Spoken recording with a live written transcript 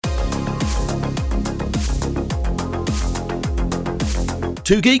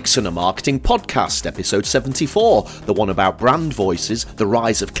Two Geeks and a Marketing Podcast, episode 74, the one about brand voices, the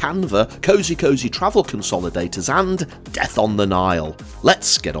rise of Canva, cozy travel consolidators, and Death on the Nile.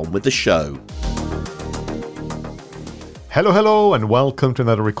 Let's get on with the show. Hello, and welcome to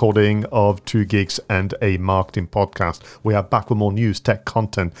another recording of Two Geeks and a Marketing Podcast. We are back with more news, tech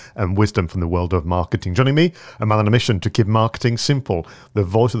content, and wisdom from the world of marketing. Joining me, a man on a mission to keep marketing simple, the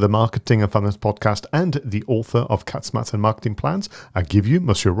voice of the Marketing and Finance Podcast, and the author of Cat's Maths and Marketing Plans. I give you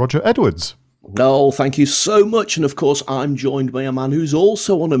Monsieur Roger Edwards. Well, thank you so much. And of course, I'm joined by a man who's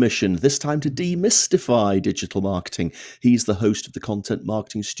also on a mission, this time to demystify digital marketing. He's the host of the Content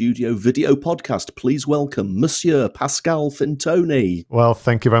Marketing Studio video podcast. Please welcome Monsieur Pascal Fintoni. Well,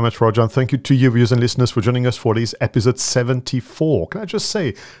 thank you very much, Roger. And thank you to you, viewers and listeners, for joining us for this episode 74. Can I just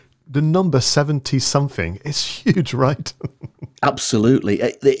say, the number 70-something is huge, right? Absolutely.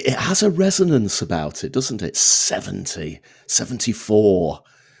 It has a resonance about it, doesn't it? 70, 74.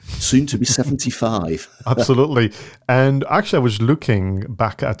 Soon to be 75. Absolutely. And actually, I was looking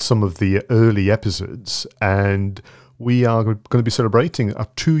back at some of the early episodes, and we are going to be celebrating our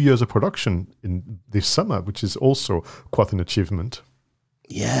 2 years of production in this summer, which is also quite an achievement.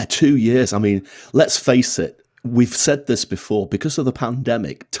 Yeah, 2 years. I mean, let's face it. We've said this before, because of the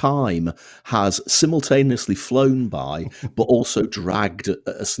pandemic, time has simultaneously flown by, but also dragged at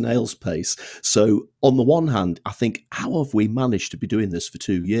a snail's pace. So on the one hand, I think, how have we managed to be doing this for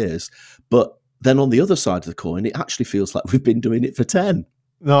 2 years? But then on the other side of the coin, it actually feels like we've been doing it for 10.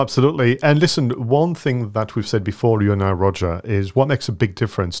 No, absolutely. And listen, one thing that we've said before, you and I, Roger, is what makes a big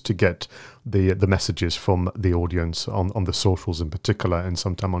difference to get the messages from the audience on the socials in particular, and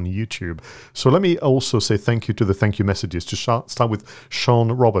sometime on YouTube. So let me also say thank you to the thank you messages. To start with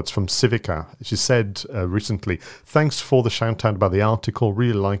Sean Roberts from Civica. She said recently, thanks for the shout out about the article.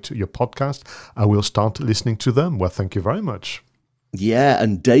 Really liked your podcast. I will start listening to them. Well, thank you very much. Yeah,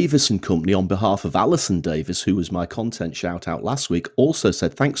 and Davis and Company, on behalf of Alison Davis, who was my content shout out last week, also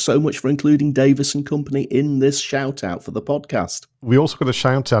said thanks so much for including Davis and Company in this shout out for the podcast. We also got a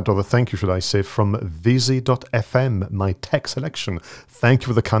shout out, or a thank you, should I say, from Visi.fm, my tech selection. Thank you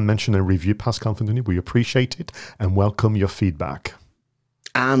for the kind mention and review, Pascal Fintoni. We appreciate it and welcome your feedback.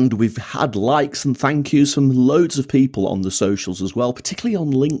 And we've had likes and thank yous from loads of people on the socials as well, particularly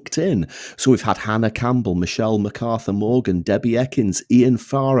on LinkedIn. So we've had Hannah Campbell, Michelle MacArthur Morgan, Debbie Ekins, Ian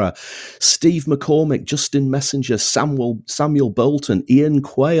Farah, Steve McCormick, Justin Messenger, Samuel Bolton, Ian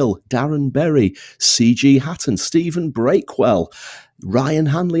Quayle, Darren Berry, CG Hatton, Stephen Breakwell, Ryan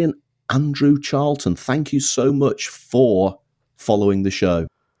Hanley and Andrew Charlton. Thank you so much for following the show.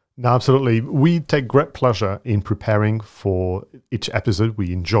 No, absolutely. We take great pleasure in preparing for each episode.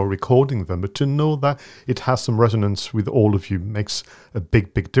 We enjoy recording them, but to know that it has some resonance with all of you makes a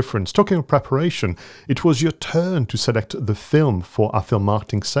big difference. Talking of preparation, it was your turn to select the film for our film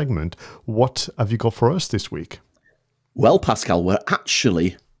marketing segment. What have you got for us this week? Well, Pascal, we're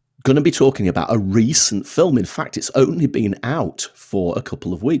actually going to be talking about a recent film. In fact, it's only been out for a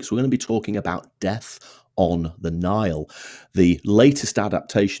couple of weeks. We're going to be talking about Death on the Nile, the latest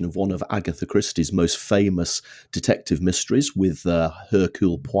adaptation of one of Agatha Christie's most famous detective mysteries with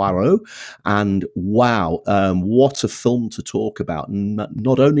Hercule Poirot. And wow, what a film to talk about.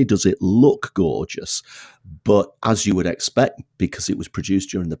 Not only does it look gorgeous, but as you would expect, because it was produced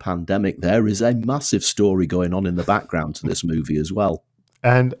during the pandemic, there is a massive story going on in the background to this movie as well.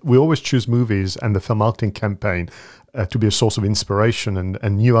 And we always choose movies and the film marketing campaign to be a source of inspiration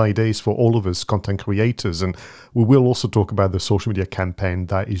and new ideas for all of us content creators. And we will also talk about the social media campaign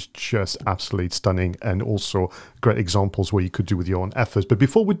that is just absolutely stunning, and also great examples where you could do with your own efforts. But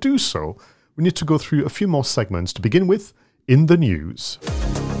before we do so, we need to go through a few more segments. To begin with, in the news.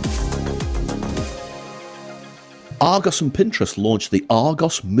 Argos and Pinterest launched the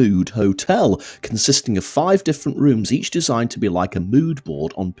Argos Mood Hotel, consisting of 5 different rooms, each designed to be like a mood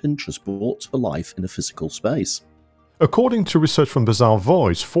board on Pinterest brought to life in a physical space. According to research from Bazaar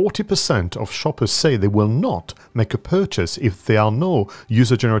Voice, 40% of shoppers say they will not make a purchase if there are no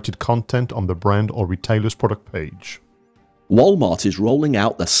user-generated content on the brand or retailer's product page. Walmart is rolling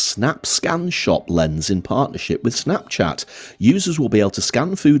out the Snap Scan Shop lens in partnership with Snapchat. Users will be able to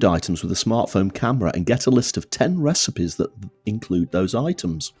scan food items with a smartphone camera and get a list of 10 recipes that include those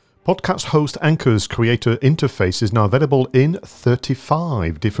items. Podcast host Anchor's creator interface is now available in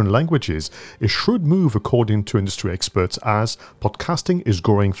 35 different languages. A shrewd move according to industry experts, as podcasting is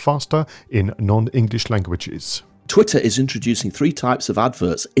growing faster in non-English languages. Twitter is introducing 3 types of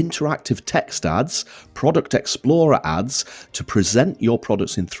adverts: interactive text ads, product explorer ads to present your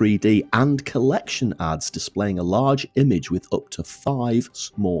products in 3D, and collection ads displaying a large image with up to 5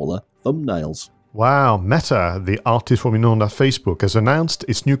 smaller thumbnails. Wow, Meta, the artist formerly known as Facebook, has announced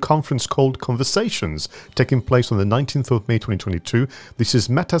its new conference called Conversations, taking place on the 19th of May 2022. This is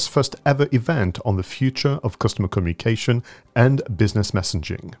Meta's first ever event on the future of customer communication and business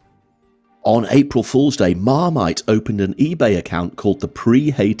messaging. On April Fool's Day, Marmite opened an eBay account called the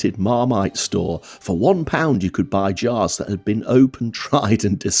Pre-Hated Marmite Store. For £1, you could buy jars that had been opened, tried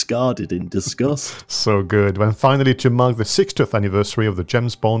and discarded in disgust. So good. When finally, to mark the 60th anniversary of the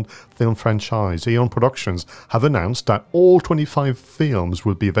James Bond film franchise, Eon Productions have announced that all 25 films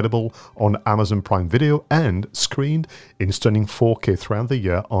will be available on Amazon Prime Video and screened in stunning 4K throughout the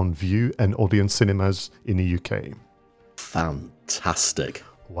year on Vue and Odeon cinemas in the UK. Fantastic.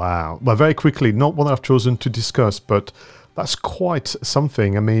 Wow. Well, very quickly, not one I've chosen to discuss, but that's quite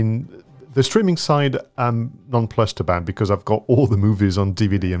something. I mean, the streaming side I'm nonplussed about because I've got all the movies on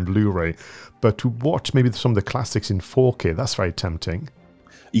DVD and Blu-ray, but to watch maybe some of the classics in 4K, that's very tempting.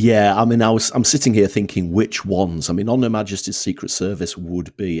 Yeah, I mean, I'm sitting here thinking which ones. I mean, On Her Majesty's Secret Service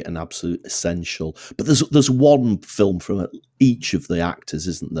would be an absolute essential, but there's one film from each of the actors,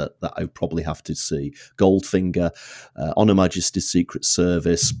 isn't there, that I probably have to see. Goldfinger, On Her Majesty's Secret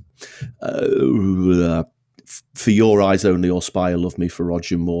Service, For Your Eyes Only or Spy Who Loved Me for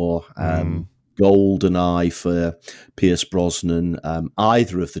Roger Moore, GoldenEye for Pierce Brosnan.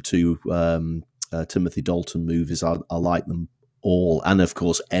 Either of the two Timothy Dalton movies, I like them all, and of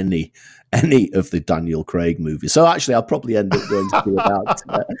course any of the Daniel Craig movies. So actually I'll probably end up going to do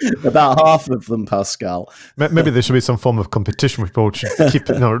about half of them, Pascal. Maybe there should be some form of competition where people should keep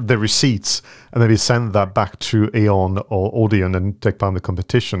the receipts and maybe send that back to Eon or Odeon and take part in the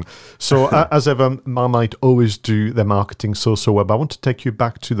competition. So as ever, Marmite always do their marketing so well, but I want to take you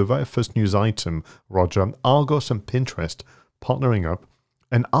back to the very first news item, Roger. Argos and Pinterest partnering up,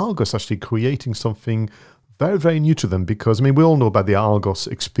 and Argos actually creating something very, very new to them, because, I mean, we all know about the Argos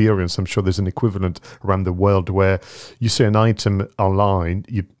experience. I'm sure there's an equivalent around the world where you see an item online,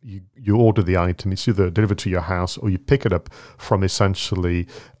 you order the item, it's either delivered to your house or you pick it up from essentially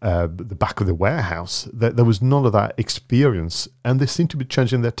the back of the warehouse. There was none of that experience, and they seem to be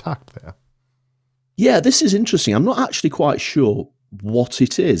changing their tact there. Yeah, this is interesting. I'm not actually quite sure what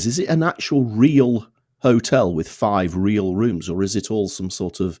it is. Is it an actual real hotel with 5 real rooms, or is it all some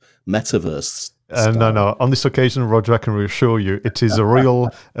sort of metaverse? No. On this occasion, Roger, I can reassure you, it is a real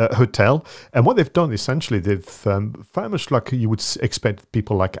hotel. And what they've done, essentially, they've very much like you would expect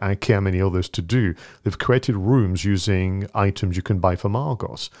people like IKEA and many others to do, they've created rooms using items you can buy from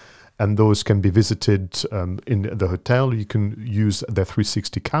Argos. And those can be visited in the hotel. You can use their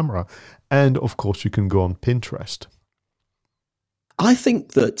 360 camera. And, of course, you can go on Pinterest. I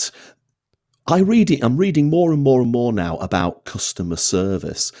think that I'm reading more and more now about customer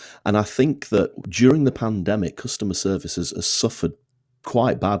service, and I think that during the pandemic, customer service has suffered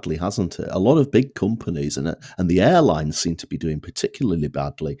quite badly, hasn't it? A lot of big companies and the airlines seem to be doing particularly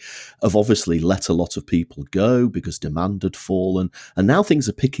badly, have obviously let a lot of people go because demand had fallen, and now things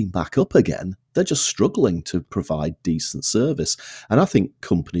are picking back up again. They're just struggling to provide decent service, and I think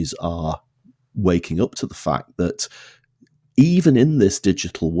companies are waking up to the fact that even in this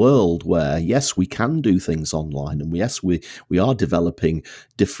digital world where, yes, we can do things online, and yes, we are developing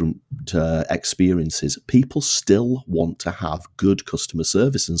different experiences, people still want to have good customer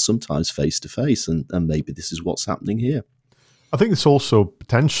service, and sometimes face-to-face, and maybe this is what's happening here. I think it's also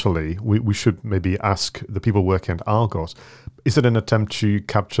potentially, we should maybe ask the people working at Argos, is it an attempt to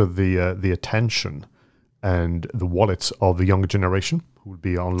capture the attention and the wallets of the younger generation who will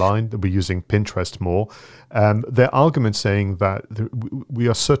be online, they'll be using Pinterest more? Their argument saying that we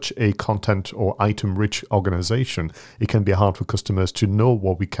are such a content or item-rich organization, it can be hard for customers to know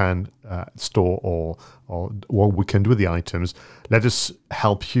what we can store or what we can do with the items. Let us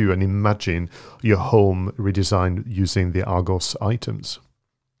help you and imagine your home redesigned using the Argos items.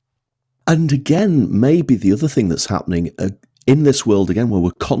 And again, maybe the other thing that's happening in this world, again, where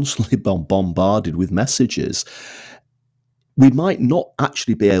we're constantly bombarded with messages, we might not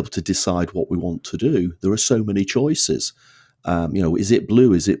actually be able to decide what we want to do. There are so many choices. Is it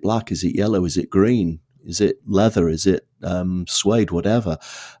blue? Is it black? Is it yellow? Is it green? Is it leather? Is it suede? Whatever.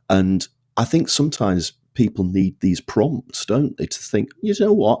 And I think sometimes people need these prompts, don't they, to think, you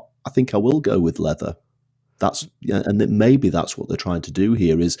know what? I think I will go with leather. Maybe that's what they're trying to do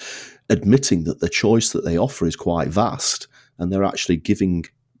here, is admitting that the choice that they offer is quite vast, and they're actually giving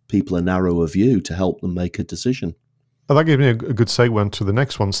people a narrower view to help them make a decision. Well, that gave me a good segue into the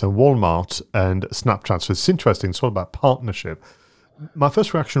next one. So Walmart and Snapchat. So it's interesting. It's all about partnership. My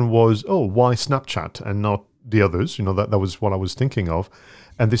first reaction was, why Snapchat and not the others. That was what I was thinking of.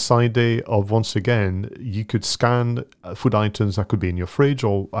 And this idea of, once again, you could scan food items that could be in your fridge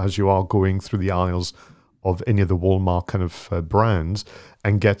or as you are going through the aisles of any of the Walmart kind of brands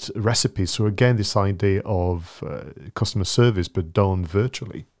and get recipes. So again, this idea of customer service, but done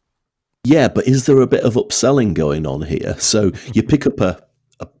virtually. Yeah, but is there a bit of upselling going on here? So you pick up a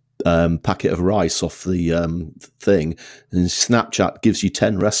packet of rice off the thing, and Snapchat gives you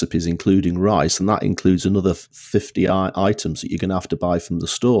 10 recipes, including rice, and that includes another 50 items that you're going to have to buy from the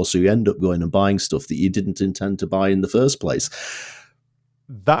store. So you end up going and buying stuff that you didn't intend to buy in the first place.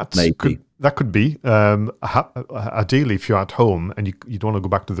 That could be. Ideally, if you're at home and you don't want to go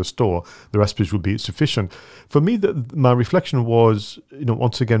back to the store, the recipes would be sufficient. For me, my reflection was,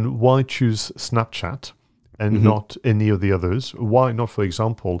 once again, why choose Snapchat and not any of the others? Why not, for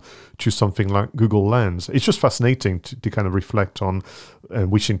example, choose something like Google Lens? It's just fascinating to kind of reflect on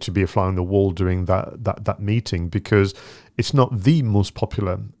wishing to be a fly on the wall during that meeting, because it's not the most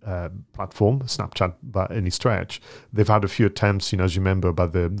popular platform, Snapchat, by any stretch. They've had a few attempts, as you remember,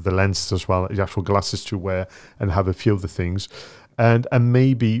 about the lenses as well, the actual glasses to wear, and have a few of the things. And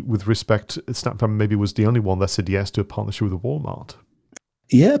maybe with respect, Snapchat maybe was the only one that said yes to a partnership with Walmart.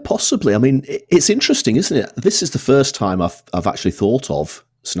 Yeah, possibly. I mean, it's interesting, isn't it? This is the first time I've actually thought of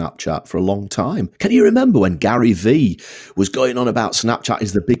Snapchat for a long time. Can you remember when Gary Vee was going on about Snapchat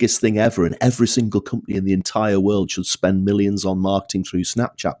is the biggest thing ever and every single company in the entire world should spend millions on marketing through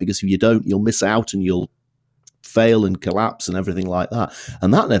Snapchat, because if you don't, you'll miss out and you'll fail and collapse and everything like that.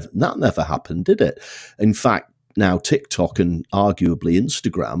 And that never happened, did it? In fact, now TikTok and arguably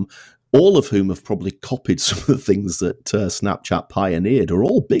Instagram, all of whom have probably copied some of the things that Snapchat pioneered, are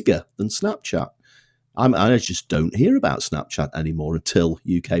all bigger than Snapchat. I just don't hear about Snapchat anymore until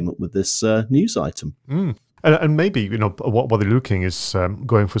you came up with this news item. And maybe, what they're looking is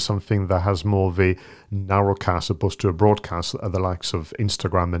going for something that has more of a narrowcast opposed to a broadcast, the likes of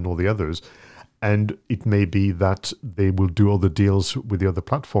Instagram and all the others. And it may be that they will do other deals with the other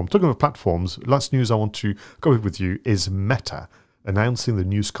platforms. Talking of platforms, last news I want to go with you is Meta announcing the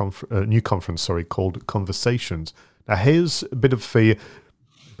new conference called Conversations. Now, here's a bit of a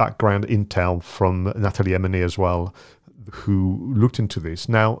background intel from Natalie Emene as well, who looked into this.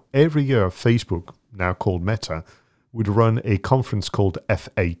 Now, every year, Facebook, now called Meta, would run a conference called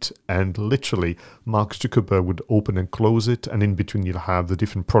F8, and literally Mark Zuckerberg would open and close it, and in between you'll have the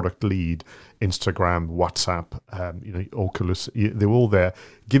different product lead, Instagram, WhatsApp, Oculus. They were all there,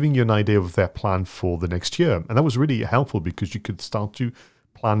 giving you an idea of their plan for the next year. And that was really helpful because you could start to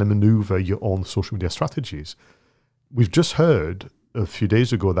plan and maneuver your own social media strategies. We've just heard a few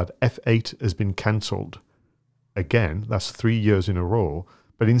days ago that F8 has been cancelled again. That's 3 years in a row.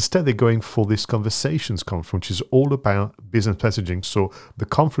 But instead, they're going for this Conversations conference, which is all about business messaging. So the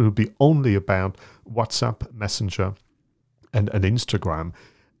conference will be only about WhatsApp, Messenger, and Instagram.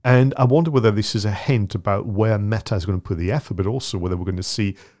 And I wonder whether this is a hint about where Meta is going to put the effort, but also whether we're going to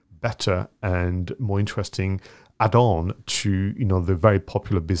see better and more interesting add-on to the very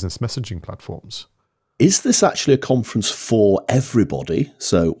popular business messaging platforms. Is this actually a conference for everybody?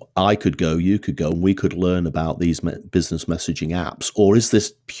 So I could go, you could go, and we could learn about these business messaging apps, or is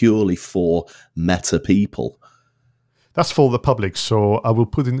this purely for Meta people? That's for the public. So I will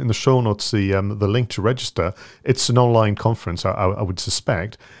put in the show notes the link to register. It's an online conference, I would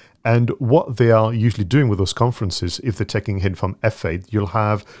suspect. And what they are usually doing with those conferences, if they're taking a hint from F8, you'll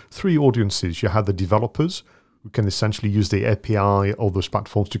have three audiences. You have the developers, who can essentially use the API or those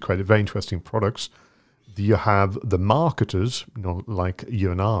platforms to create very interesting products. You have the marketers, like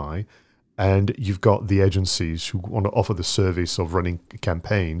you and I, and you've got the agencies who want to offer the service of running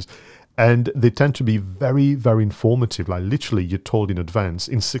campaigns. And they tend to be very, very informative. Like literally, you're told in advance,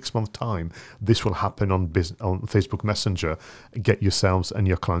 in 6 months' time, this will happen on Facebook Messenger. Get yourselves and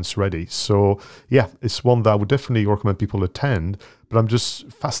your clients ready. So, yeah, it's one that I would definitely recommend people attend. But I'm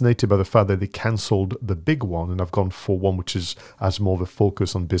just fascinated by the fact that they cancelled the big one, and I've gone for one which has more of a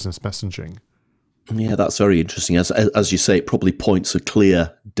focus on business messaging. Yeah, that's very interesting. As you say, it probably points a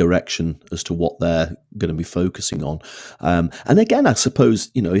clear direction as to what they're going to be focusing on. And again, I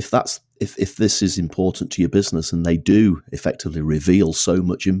suppose, if this is important to your business and they do effectively reveal so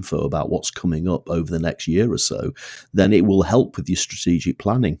much info about what's coming up over the next year or so, then it will help with your strategic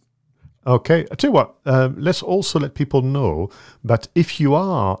planning. Okay, I tell you what, let's also let people know that if you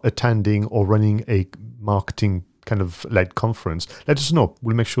are attending or running a marketing kind of led conference, let us know.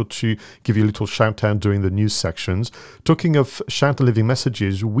 We'll make sure to give you a little shout out during the news sections. Talking of shout and leaving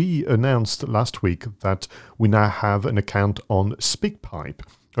messages, we announced last week that we now have an account on SpeakPipe,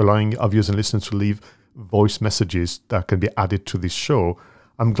 allowing our viewers and listeners to leave voice messages that can be added to this show.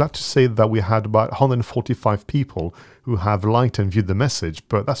 I'm glad to say that we had about 145 people who have liked and viewed the message,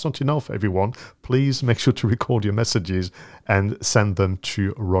 but that's not enough, everyone. Please make sure to record your messages and send them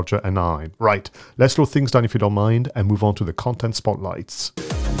to Roger and I. Right, let's slow things down if you don't mind and move on to the content spotlights.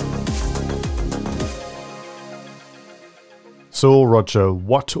 So, Roger,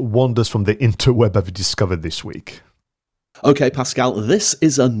 what wonders from the interweb have you discovered this week? Okay, Pascal, this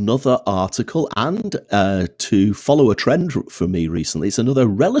is another article, and to follow a trend for me recently, it's another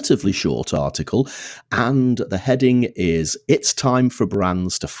relatively short article, and the heading is, "It's time for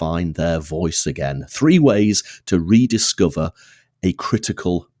brands to find their voice again. 3 ways to rediscover a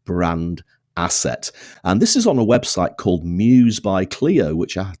critical brand asset." And this is on a website called Muse by Clio,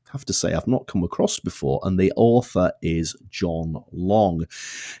 which I have to say I've not come across before, and the author is John Long.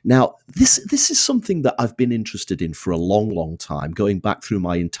 Now, this is something that I've been interested in for a long time, going back through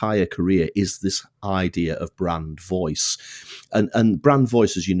my entire career, is this idea of brand voice. And brand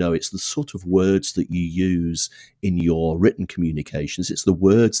voice, as you know, it's the sort of words that you use in your written communications. It's the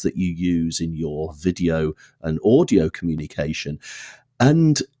words that you use in your video and audio communication.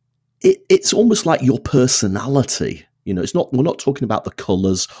 And it's almost like your personality. You know, we're not talking about the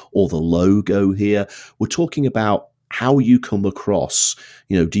colors or the logo here. We're talking about how you come across.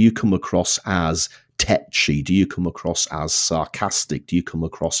 You know, do you come across as tetchy? Do you come across as sarcastic? Do you come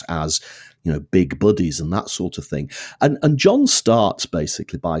across as, you know, big buddies and that sort of thing? And John starts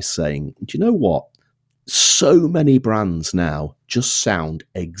basically by saying, do you know what? So many brands now just sound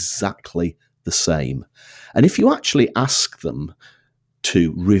exactly the same. And if you actually ask them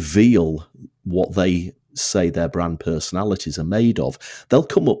to reveal what they say their brand personalities are made of, they'll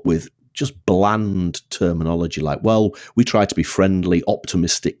come up with just bland terminology like, well, we try to be friendly,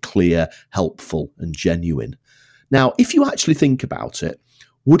 optimistic, clear, helpful, and genuine. Now, if you actually think about it,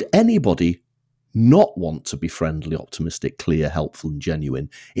 would anybody not want to be friendly, optimistic, clear, helpful, and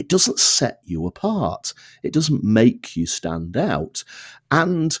genuine? It doesn't set you apart. It doesn't make you stand out.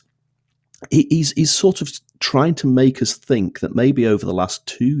 And he's sort of trying to make us think that maybe over the last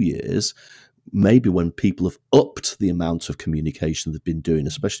 2 years, maybe when people have upped the amount of communication they've been doing,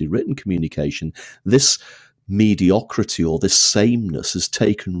 especially written communication, this mediocrity or this sameness has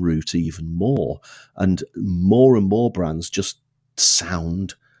taken root even more. And more brands just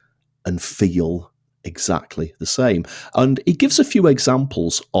sound and feel exactly the same. And he gives a few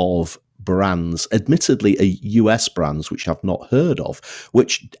examples of brands, admittedly US brands, which I've not heard of,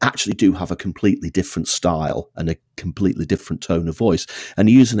 which actually do have a completely different style and a completely different tone of voice. And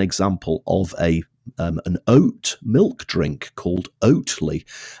he used an example of an oat milk drink called Oatly.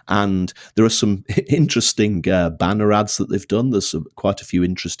 And there are some interesting banner ads that they've done. There's quite a few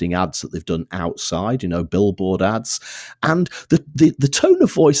interesting ads that they've done outside, you know, billboard ads. And the tone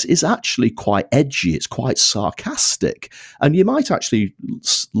of voice is actually quite edgy. It's quite sarcastic. And you might actually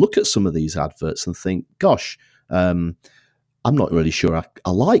look at some of these adverts and think, gosh, I'm not really sure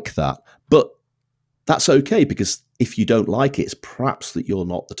I like that. But that's okay, because if you don't like it, it's perhaps that you're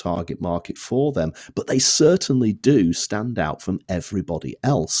not the target market for them. But they certainly do stand out from everybody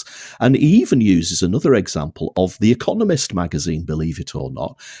else. And he even uses another example of The Economist magazine, believe it or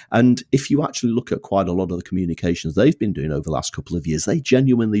not. And if you actually look at quite a lot of the communications they've been doing over the last couple of years, they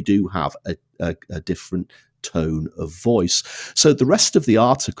genuinely do have a different tone of voice. So the rest of the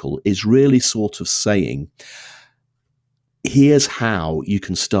article is really sort of saying, here's how you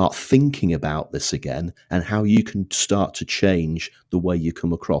can start thinking about this again, and how you can start to change the way you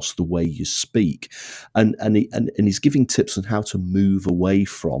come across, the way you speak. And he's giving tips on how to move away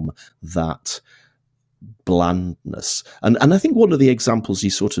from that blandness. And I think one of the examples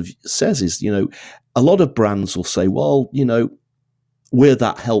he sort of says is, you know, a lot of brands will say, well, you know, we're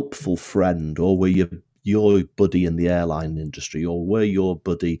that helpful friend, or we're your buddy in the airline industry, or we're your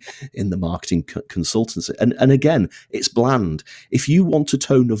buddy in the marketing consultancy. And again, it's bland. If you want a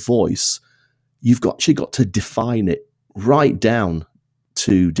tone of voice, you've actually got to define it right down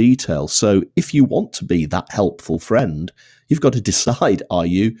to detail. So if you want to be that helpful friend, you've got to decide, are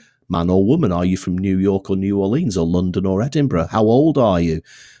you man or woman? Are you from New York or New Orleans or London or Edinburgh? How old are you?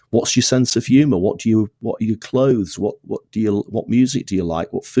 What's your sense of humor? What are your clothes? What music do you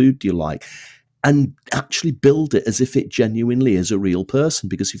like? What food do you like? And actually build it as if it genuinely is a real person.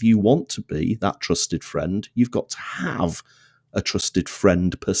 Because if you want to be that trusted friend, you've got to have a trusted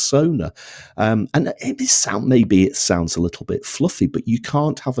friend persona. And maybe it sounds a little bit fluffy, but you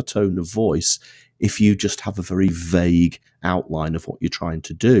can't have a tone of voice if you just have a very vague outline of what you're trying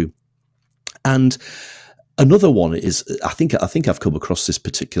to do. And another one is, I think I've come across this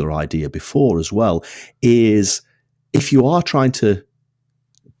particular idea before as well, is if you are trying to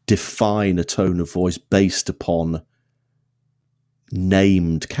define a tone of voice based upon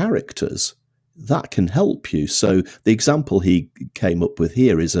named characters, that can help you. So the example he came up with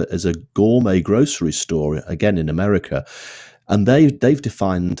here is a gourmet grocery store, again in America, and they've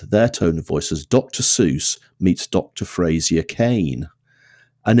defined their tone of voice as Dr. Seuss meets Dr. Frasier Kane.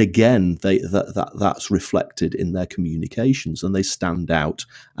 And again, that's reflected in their communications, and they stand out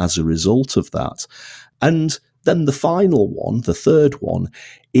as a result of that. And then the final one, the third one,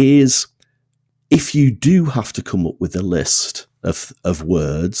 is if you do have to come up with a list of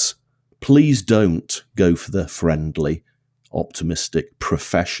words, please don't go for the friendly, optimistic,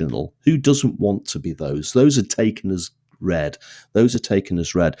 professional. Who doesn't want to be those? Those are taken as read. Those are taken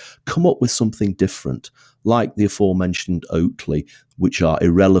as read. Come up with something different, like the aforementioned Oakley, which are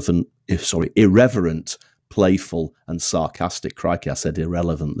irreverent, playful, and sarcastic. Crikey, I said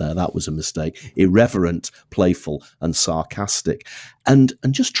irrelevant there. That was a mistake. Irreverent, playful, and sarcastic. And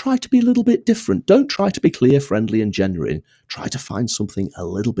just try to be a little bit different. Don't try to be clear, friendly, and genuine. Try to find something a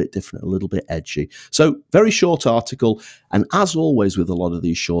little bit different, a little bit edgy. So, very short article. And as always with a lot of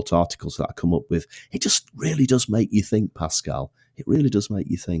these short articles that I come up with, it just really does make you think, Pascal. It really does make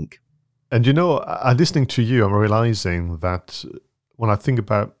you think. And listening to you, I'm realizing that when I think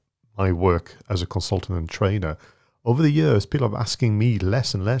about my work as a consultant and trainer, over the years, people are asking me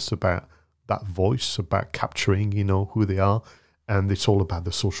less and less about that voice, about capturing, who they are. And it's all about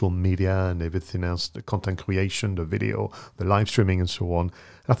the social media and everything else, the content creation, the video, the live streaming, and so on.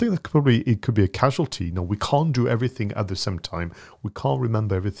 And I think that it could be a casualty. We can't do everything at the same time. We can't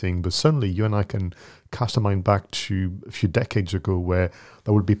remember everything. But certainly you and I can cast our mind back to a few decades ago where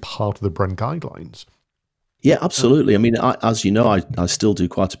that would be part of the brand guidelines. Yeah, absolutely. I mean, as you know, I still do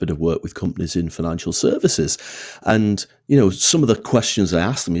quite a bit of work with companies in financial services. And, some of the questions I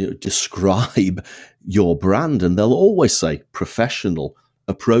ask them, describe your brand. And they'll always say professional,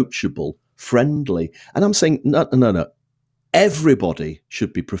 approachable, friendly. And I'm saying, no. Everybody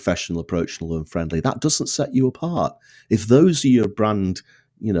should be professional, approachable, and friendly. That doesn't set you apart. If those are your brand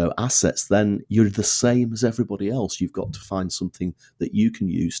assets, then you're the same as everybody else. You've got to find something that you can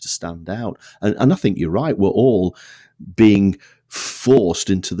use to stand out. And I think you're right. We're all being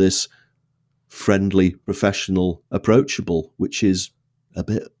forced into this friendly, professional, approachable, which is a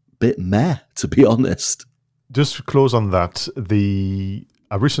bit meh, to be honest. Just to close on that,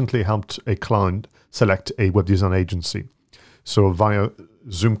 I recently helped a client select a web design agency. So via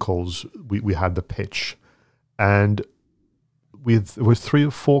Zoom calls, we had the pitch. And with 3 or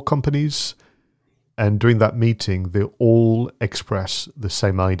 4 companies, and during that meeting, they all express the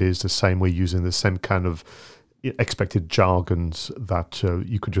same ideas, the same way, using the same kind of expected jargons that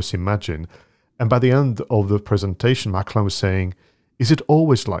you could just imagine. And by the end of the presentation, my client was saying, "Is it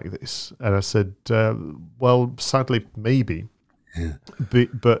always like this?" And I said, well, sadly, maybe. Yeah.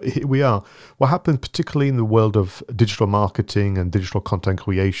 But here we are. What happened, particularly in the world of digital marketing and digital content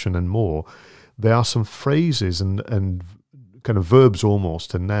creation and more, there are some phrases and kind of verbs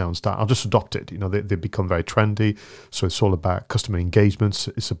almost and nouns that are just adopted. They become very trendy. So it's all about customer engagements.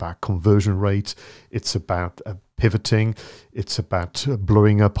 It's about conversion rates. It's about pivoting. It's about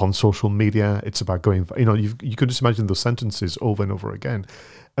blowing up on social media. It's about going, you can just imagine those sentences over and over again.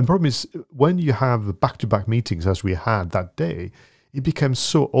 And the problem is when you have back-to-back meetings as we had that day, it became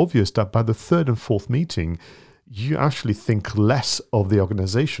so obvious that by the 3rd and 4th meeting, you actually think less of the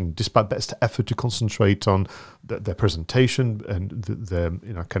organization, despite best effort to concentrate on their presentation and their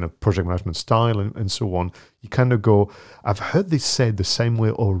kind of project management style and so on. You kind of go, I've heard this said the same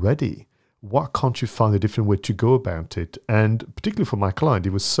way already. Why can't you find a different way to go about it? And particularly for my client,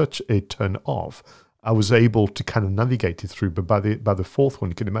 it was such a turn off. I was able to kind of navigate it through, but by the 4th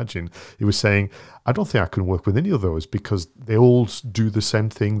one, you can imagine, he was saying, I don't think I can work with any of those because they all do the same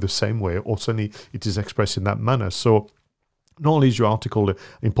thing the same way, or certainly it is expressed in that manner. So not only is your article an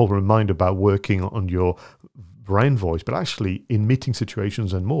important reminder about working on your brand voice, but actually in meeting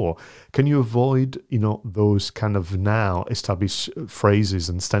situations and more, can you avoid, those kind of now established phrases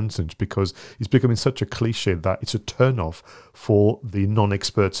and sentences, because it's becoming such a cliche that it's a turn-off for the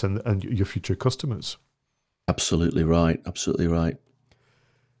non-experts and your future customers. Absolutely right. Absolutely right.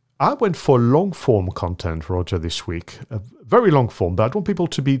 I went for long-form content, Roger, this week. A very long form, but I don't want people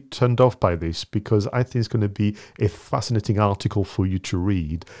to be turned off by this because I think it's going to be a fascinating article for you to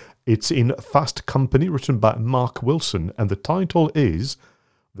read. It's in Fast Company, written by Mark Wilson, and the title is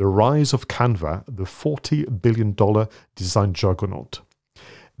The Rise of Canva, the $40 billion design juggernaut.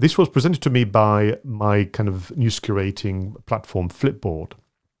 This was presented to me by my kind of news curating platform, Flipboard.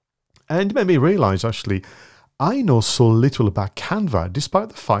 And it made me realize, actually, I know so little about Canva, despite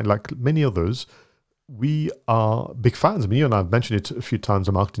the fact, like many others, we are big fans. I mean, you and I have mentioned it a few times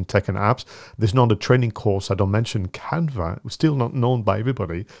on Marketing Tech and Apps. There's not a training course I don't mention Canva. It's still not known by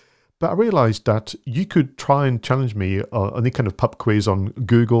everybody. But I realized that you could try and challenge me on any kind of pub quiz on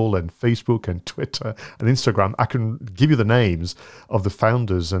Google and Facebook and Twitter and Instagram. I can give you the names of the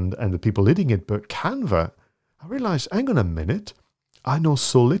founders and the people leading it. But Canva, I realized, hang on a minute, I know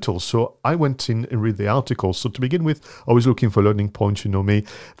so little. So I went in and read the article. So to begin with, I was looking for learning points. You know me,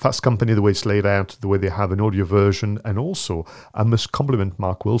 Fast Company, the way it's laid out, the way they have an audio version. And also, I must compliment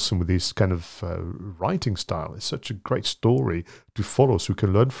Mark Wilson with his kind of writing style. It's such a great story to follow, so you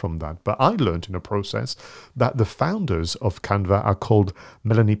can learn from that. But I learned in the process that the founders of Canva are called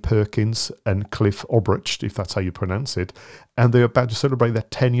Melanie Perkins and Cliff Obrecht, if that's how you pronounce it. And they're about to celebrate their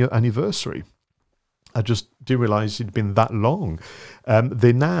 10-year anniversary. I just didn't realize it'd been that long.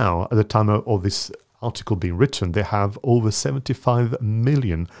 They now, at the time of this article being written, they have over 75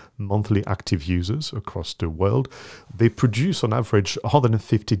 million monthly active users across the world. They produce on average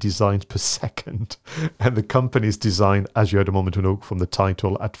 150 designs per second. And the company's design, as you heard a moment ago from the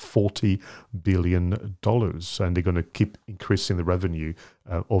title, at $40 billion. And they're going to keep increasing the revenue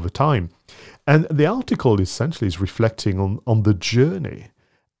over time. And the article essentially is reflecting on the journey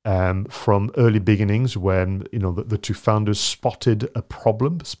from early beginnings when, you know, the two founders spotted a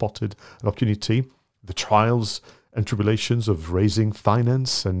problem, spotted an opportunity, the trials and tribulations of raising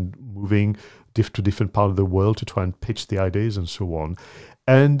finance and moving to different parts of the world to try and pitch the ideas and so on.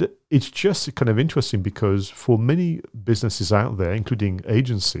 And it's just kind of interesting because for many businesses out there, including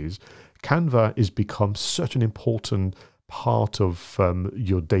agencies, Canva has become such an important part of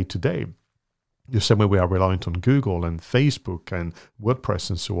your day-to-day. The same way we are reliant on Google and Facebook and WordPress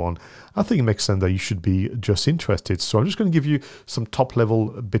and so on. I think it makes sense that you should be just interested. So I'm just going to give you some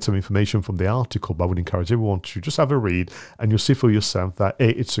top-level bits of information from the article, but I would encourage everyone to just have a read, and you'll see for yourself that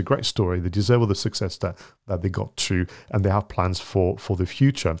it's a great story. They deserve all the success that they got to, and they have plans for the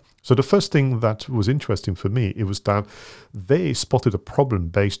future. So the first thing that was interesting for me, it was that they spotted a problem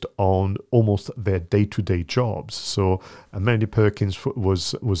based on almost their day-to-day jobs. So Melanie Perkins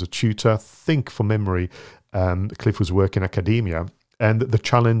was a tutor. I think from memory, Cliff was working in academia. And the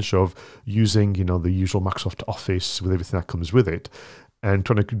challenge of using, you know, the usual Microsoft Office with everything that comes with it, and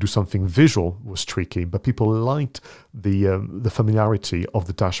trying to do something visual was tricky, but people liked the familiarity of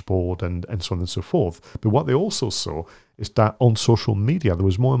the dashboard and so on and so forth. But what they also saw is that on social media, there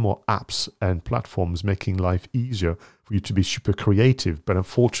was more and more apps and platforms making life easier for you to be super creative. But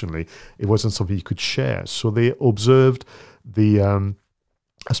unfortunately, it wasn't something you could share. So they observed the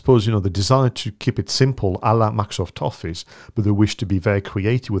I suppose, you know, the desire to keep it simple, a la Microsoft Office, but the wish to be very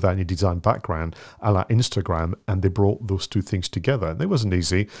creative without any design background, a la Instagram, and they brought those two things together. And it wasn't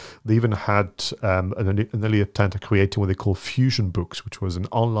easy. They even had an early attempt at creating what they call Fusion Books, which was an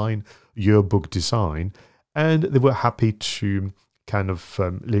online yearbook design, and they were happy to kind of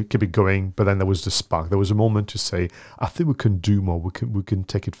keep it going, but then there was the spark. There was a moment to say, I think we can do more, we can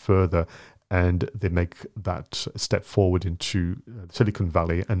take it further, and they make that step forward into Silicon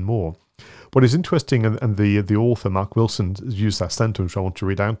Valley and more. What is interesting, and the author, Mark Wilson, used that sentence I want to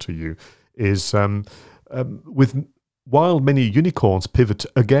read out to you, is while many unicorns pivot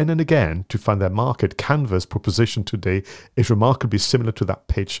again and again to find their market, Canva's proposition today is remarkably similar to that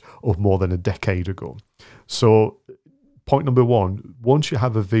pitch of more than a decade ago. So point number one, once you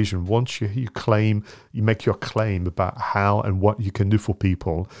have a vision, once you make your claim about how and what you can do for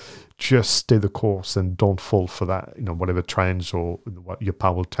people, just stay the course and don't fall for that, you know, whatever trends or what your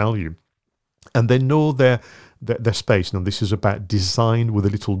power will tell you. And they know their space. Now, this is about design with a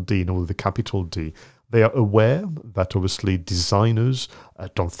little d, not with a capital D. They are aware that obviously designers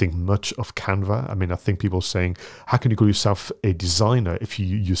don't think much of Canva. I mean, I think people are saying, how can you call yourself a designer if you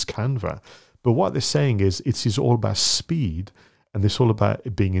use Canva? But what they're saying is it's all about speed, and it's all about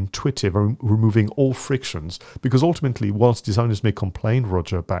it being intuitive and removing all frictions. Because ultimately, whilst designers may complain,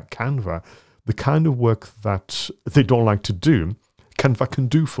 Roger, about Canva, the kind of work that they don't like to do, Canva can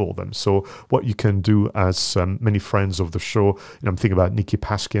do for them. So what you can do, as many friends of the show, you know, I'm thinking about Nikki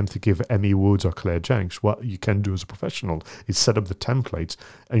Paskey, I'm thinking of Emmy Woods or Claire Jenks, what you can do as a professional is set up the templates,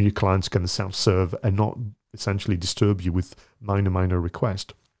 and your clients can self-serve and not essentially disturb you with minor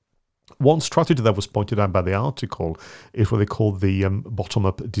requests. One strategy that was pointed out by the article is what they call the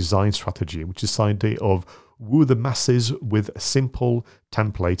bottom-up design strategy, which is the idea of woo the masses with simple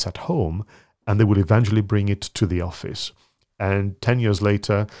templates at home, and they will eventually bring it to the office. And 10 years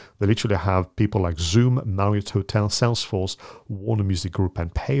later, they literally have people like Zoom, Marriott Hotel, Salesforce, Warner Music Group,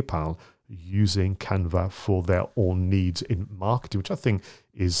 and PayPal using Canva for their own needs in marketing, which I think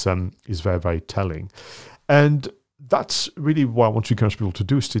is very, very telling. And that's really what I want to encourage people to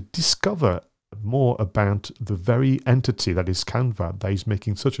do, is to discover more about the very entity that is Canva that is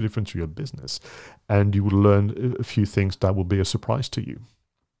making such a difference to your business. And you will learn a few things that will be a surprise to you.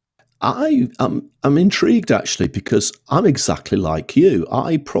 I'm intrigued actually, because I'm exactly like you.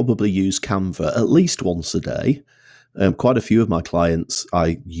 I probably use Canva at least once a day. Quite a few of my clients,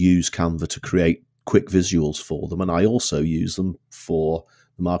 I use Canva to create quick visuals for them, and I also use them for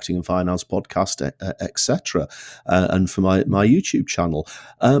the Marketing and Finance podcast, etc., and for my YouTube channel.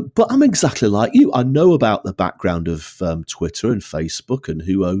 But I'm exactly like you. I know about the background of Twitter and Facebook and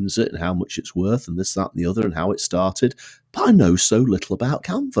who owns it and how much it's worth and this, that, and the other and how it started. But I know so little about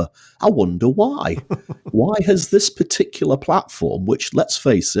Canva. I wonder why. Why has this particular platform, which, let's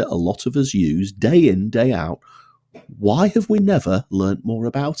face it, a lot of us use day in, day out, why have we never learnt more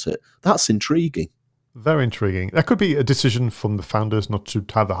about it? That's intriguing. Very intriguing. That could be a decision from the founders not to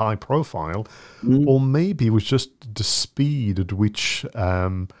have a high profile, or maybe it was just the speed at which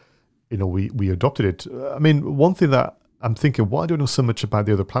we adopted it. I mean, one thing that I'm thinking, why do I know so much about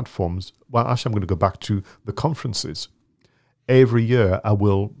the other platforms? Well, actually, I'm going to go back to the conferences. Every year, I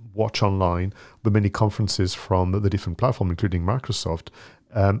will watch online the many conferences from the different platforms, including Microsoft.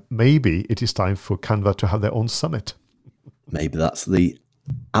 Maybe it is time for Canva to have their own summit. Maybe that's the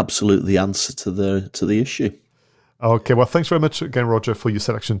absolute answer to the issue. Okay, well, thanks very much again, Roger, for your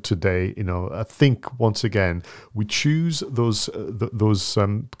selection today. I think once again we choose those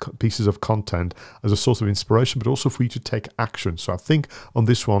pieces of content as a source of inspiration, but also for you to take action. So I think on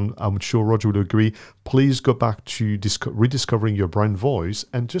this one, I'm sure Roger would agree. Please go back to rediscovering your brand voice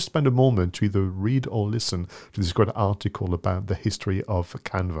and just spend a moment to either read or listen to this great article about the history of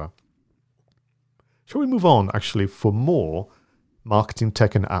Canva. Shall we move on, actually, for more marketing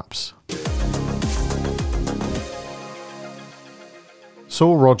tech and apps?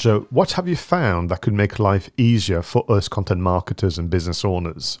 So, Roger, what have you found that could make life easier for us content marketers and business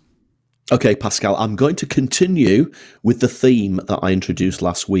owners? Okay, Pascal, I'm going to continue with the theme that I introduced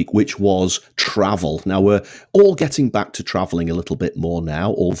last week, which was travel. Now, we're all getting back to traveling a little bit more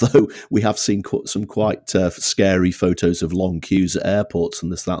now, although we have seen some quite scary photos of long queues at airports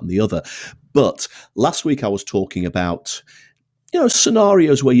and this, that, and the other. But last week I was talking about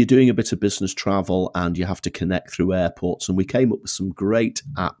scenarios where you're doing a bit of business travel and you have to connect through airports. And we came up with some great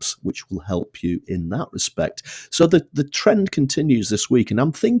apps which will help you in that respect. So the trend continues this week. And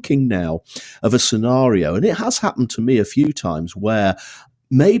I'm thinking now of a scenario, and it has happened to me a few times, where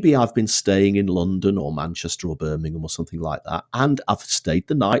maybe I've been staying in London or Manchester or Birmingham or something like that, and I've stayed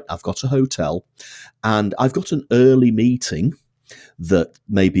the night, I've got a hotel, and I've got an early meeting that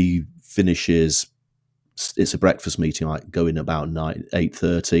maybe finishes. It's a breakfast meeting, like going about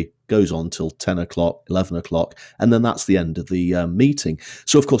 8:30, goes on till 10 o'clock, 11 o'clock, and then that's the end of the meeting.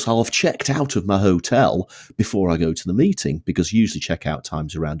 So, of course, I'll have checked out of my hotel before I go to the meeting, because usually checkout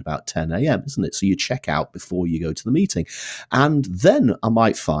time's around about 10 a.m., isn't it? So you check out before you go to the meeting. And then I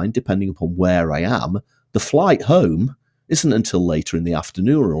might find, depending upon where I am, the flight home isn't until later in the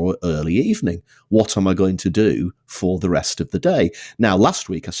afternoon or early evening. What am I going to do for the rest of the day? Now, last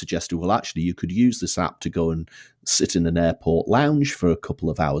week I suggested, well, actually, you could use this app to go and sit in an airport lounge for a couple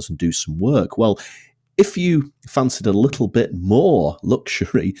of hours and do some work. Well, if you fancied a little bit more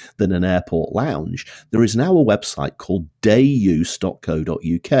luxury than an airport lounge, there is now a website called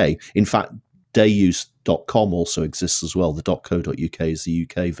dayuse.co.uk. In fact, dayuse.com also exists as well. The .co.uk is the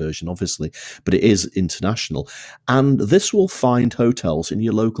UK version, obviously, but it is international. And this will find hotels in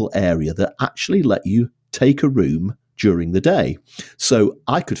your local area that actually let you take a room during the day. So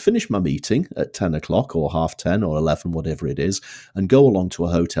I could finish my meeting at 10 o'clock or half 10 or 11, whatever it is, and go along to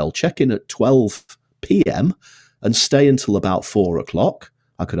a hotel, check in at 12 p.m. and stay until about 4 o'clock.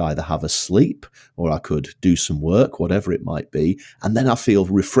 I could either have a sleep or I could do some work, whatever it might be. And then I feel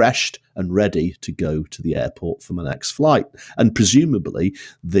refreshed and ready to go to the airport for my next flight. And presumably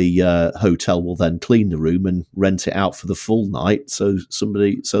the hotel will then clean the room and rent it out for the full night. So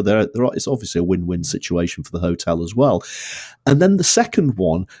it's obviously a win-win situation for the hotel as well. And then the second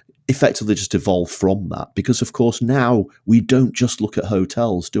one effectively just evolved from that, because of course now we don't just look at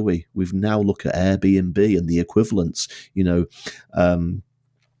hotels, do we? We've now looked at Airbnb and the equivalents,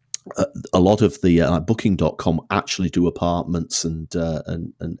 a lot of the Booking.com actually do apartments and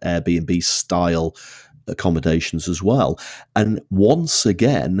Airbnb style accommodations as well. And once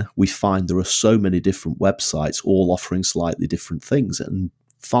again, we find there are so many different websites all offering slightly different things. And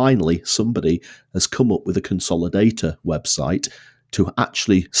finally, somebody has come up with a consolidator website to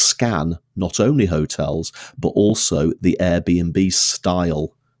actually scan not only hotels, but also the Airbnb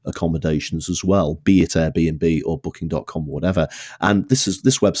style accommodations as well, be it Airbnb or Booking.com or whatever. And this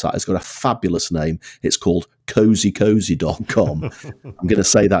website has got a fabulous name. It's called cozycozy.com. I'm going to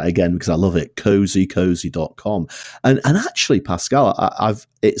say that again because I love it. cozycozy.com. And actually, Pascal,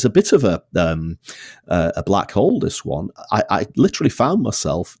 it's a bit of a black hole, this one. I literally found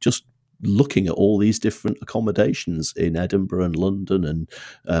myself just looking at all these different accommodations in Edinburgh and London and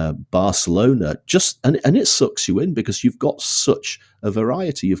Barcelona, and it sucks you in because you've got such a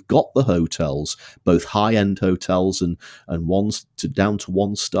variety. You've got the hotels, both high-end hotels and ones down to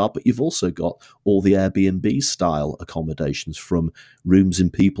 1 star, but you've also got all the Airbnb style accommodations, from rooms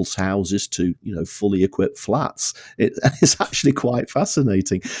in people's houses to fully equipped flats. It's actually quite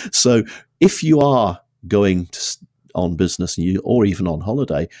fascinating. So if you are going on business or even on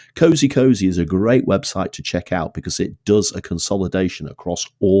holiday, Cozy Cozy is a great website to check out because it does a consolidation across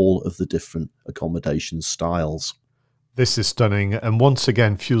all of the different accommodation styles. This is stunning, and once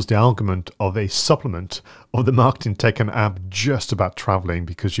again fuels the argument of a supplement of the Marketing Tech and app just about traveling,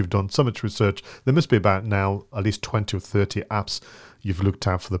 because you've done so much research. There must be about now at least 20 or 30 apps you've looked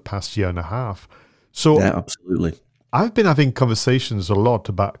at for the past year and a half. So yeah, absolutely. I've been having conversations a lot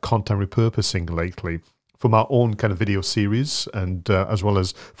about content repurposing lately, for my own kind of video series and as well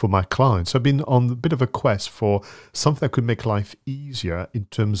as for my clients. I've been on a bit of a quest for something that could make life easier in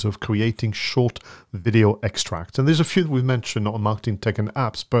terms of creating short video extracts. And there's a few that we've mentioned on Marketing Tech and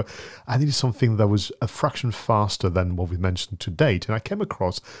Apps, but I needed something that was a fraction faster than what we've mentioned to date. And I came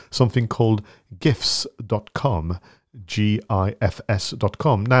across something called GIFs.com.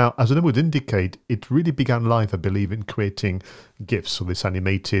 GIFS.com. Now, as the name would indicate, it really began life, I believe, in creating GIFs, so this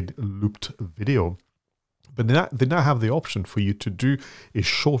animated looped video. But they now have the option for you to do a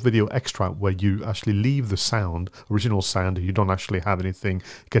short video extract where you actually leave the original sound, and you don't actually have anything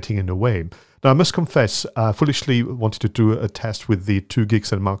getting in the way. Now, I must confess, I foolishly wanted to do a test with the 2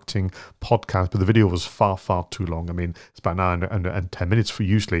 Geeks and Marketing podcast, but the video was far, far too long. I mean, it's about an hour and 10 minutes for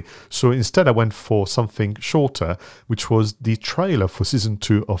usually. So instead, I went for something shorter, which was the trailer for season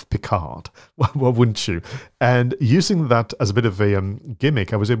 2 of Picard. Well, wouldn't you? And using that as a bit of a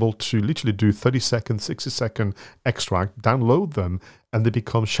gimmick, I was able to literally do 30-second, 60-second extract, download them, and they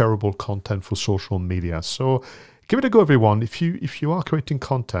become shareable content for social media. So give it a go, everyone. If you are creating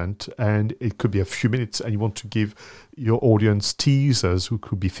content and it could be a few minutes and you want to give your audience teasers, who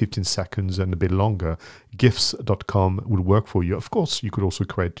could be 15 seconds and a bit longer, GIFs.com would work for you. Of course, you could also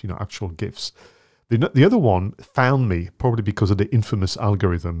create actual GIFs. The other one found me probably because of the infamous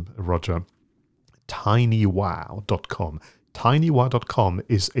algorithm, Roger. TinyWow.com. TinyWow.com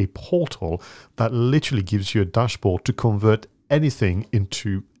is a portal that literally gives you a dashboard to convert anything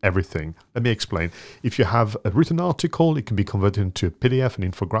into everything. Let me explain. If you have a written article, it can be converted into a PDF,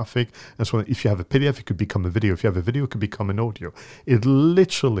 an infographic, and so on. If you have a PDF, it could become a video. If you have a video, it could become an audio. It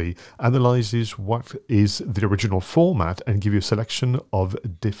literally analyzes what is the original format and give you a selection of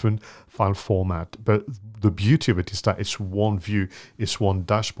different file format. But the beauty of it is that it's one view, it's one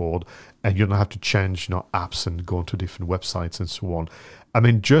dashboard, and you don't have to change apps and go onto different websites and so on. I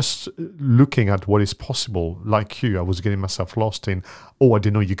mean, just looking at what is possible, like you, I was getting myself lost in, I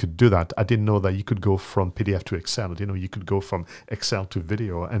didn't know you could do that. I didn't know that you could go from PDF to Excel. I didn't know you could go from Excel to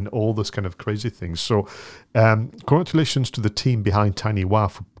video and all those kind of crazy things. So congratulations to the team behind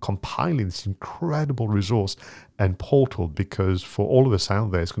TinyWow for compiling this incredible resource and portal, because for all of us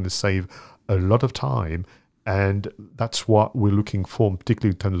out there, it's going to save a lot of time. And that's what we're looking for,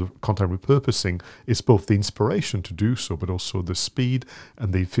 particularly in terms of content repurposing. It's both the inspiration to do so, but also the speed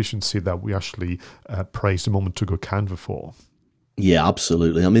and the efficiency that we actually praised a moment ago Canva for. Yeah,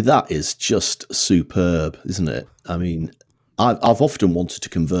 absolutely. I mean, that is just superb, isn't it? I mean, I've often wanted to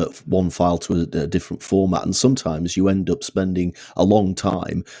convert one file to a different format, and sometimes you end up spending a long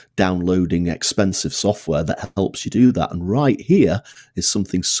time downloading expensive software that helps you do that. And right here is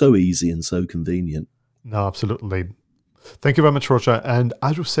something so easy and so convenient. No, absolutely. Thank you very much, Roger. And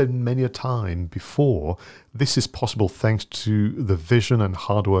as we've said many a time before, this is possible thanks to the vision and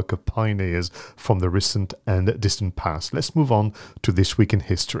hard work of pioneers from the recent and distant past. Let's move on to This Week in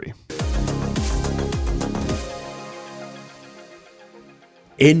History.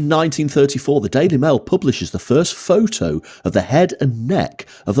 In 1934, the Daily Mail publishes the first photo of the head and neck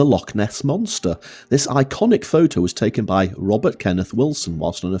of the Loch Ness Monster. This iconic photo was taken by Robert Kenneth Wilson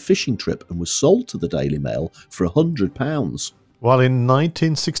whilst on a fishing trip and was sold to the Daily Mail for £100. While in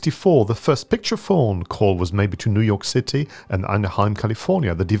 1964, the first picture phone call was made between New York City and Anaheim,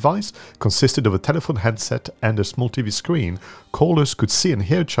 California. The device consisted of a telephone headset and a small TV screen. Callers could see and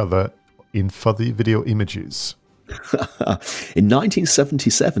hear each other in fuzzy video images. In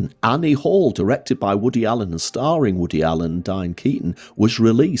 1977, Annie Hall, directed by Woody Allen and starring Woody Allen and Diane Keaton, was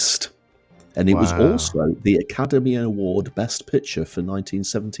released. And it was Wow. also the Academy Award Best Picture for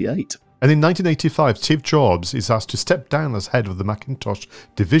 1978. And in 1985, Steve Jobs is asked to step down as head of the Macintosh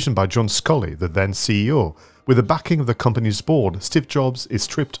division by John Scully, the then CEO. With the backing of the company's board, Steve Jobs is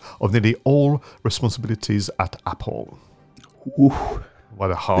stripped of nearly all responsibilities at Apple. Ooh, What a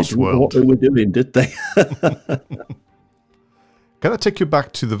they harsh didn't know what world. they were doing, did they? Can I take you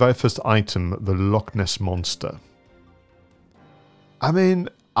back to the very first item, the Loch Ness Monster? I mean,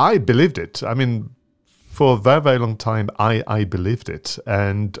 I believed it. I mean, for a very, very long time, I believed it.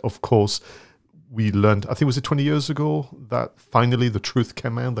 And of course, we learned, I think, was it 20 years ago that finally the truth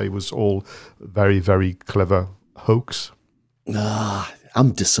came out? That it was all very, very clever hoax.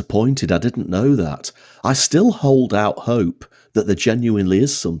 I'm disappointed. I didn't know that. I still hold out hope that there genuinely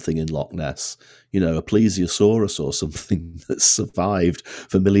is something in Loch Ness, a plesiosaurus or something that's survived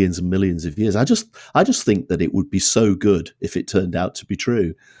for millions and millions of years. I just think that it would be so good if it turned out to be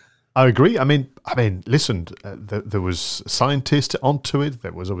true. I agree. I mean, listen. There was scientists onto it.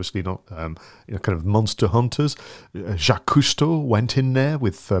 There was obviously not, kind of monster hunters. Jacques Cousteau went in there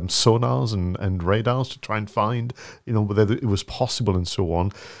with sonars and radars to try and find, whether it was possible and so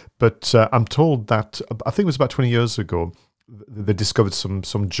on. But I'm told that I think it was about 20 years ago. They discovered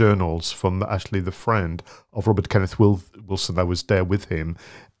some journals from actually the friend of Robert Kenneth Wilson that was there with him,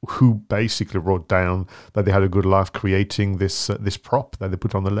 who basically wrote down that they had a good laugh creating this prop that they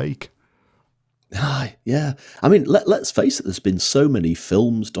put on the lake. Yeah. I mean, let's face it, there's been so many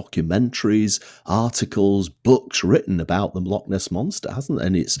films, documentaries, articles, books written about the Loch Ness Monster, hasn't it?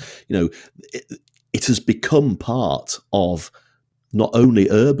 And it's, it has become part of not only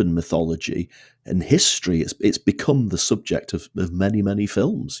urban mythology and history, it's become the subject of many, many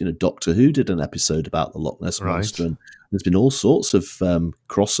films. Doctor Who did an episode about the Loch Ness Monster, and there's been all sorts of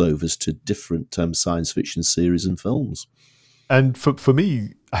crossovers to different science fiction series and films. And for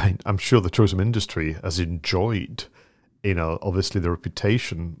me, I'm sure the tourism industry has enjoyed, obviously the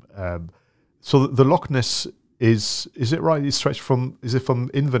reputation. So the Loch Ness is it right? It's stretched is it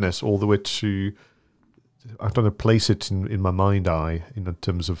from Inverness all the way to? I'm trying to place it in my mind eye in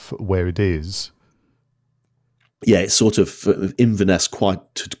terms of where it is. Yeah, it's sort of Inverness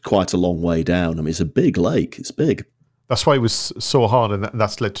quite a long way down. I mean, it's a big lake. It's big. That's why it was so hard, and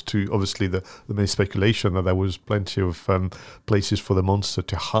that's led to obviously the main speculation that there was plenty of places for the monster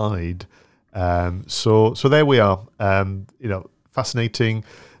to hide. So there we are. Fascinating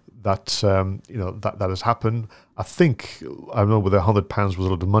that that has happened. I think I don't know whether £100 was a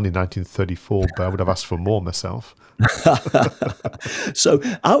lot of money in 1934, but I would have asked for more myself. So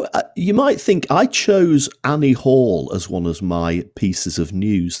you might think I chose Annie Hall as one of my pieces of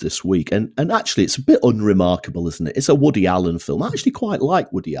news this week, and actually it's a bit unremarkable, isn't it? It's a Woody Allen film. I actually quite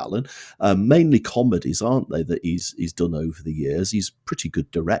like Woody Allen, mainly comedies, aren't they, that he's done over the years. He's a pretty good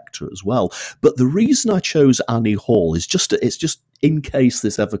director as well. But the reason I chose Annie Hall is just in case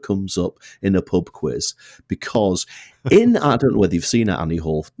this ever comes up in a pub quiz, because I don't know whether you've seen Annie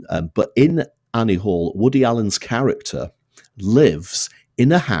Hall, but in Annie Hall, Woody Allen's character lives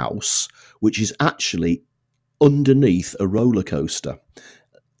in a house which is actually underneath a roller coaster.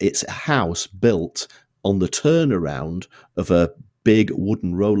 It's a house built on the turnaround of a big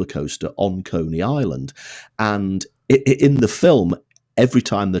wooden roller coaster on Coney Island. And in the film, every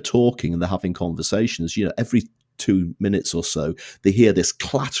time they're talking and they're having conversations, every 2 minutes or so, they hear this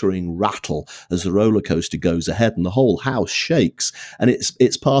clattering rattle as the roller coaster goes ahead, and the whole house shakes. And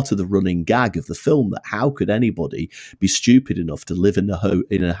it's part of the running gag of the film that how could anybody be stupid enough to live in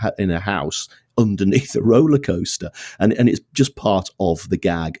a house underneath a roller coaster? And it's just part of the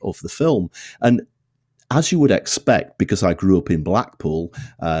gag of the film. And as you would expect, because I grew up in Blackpool,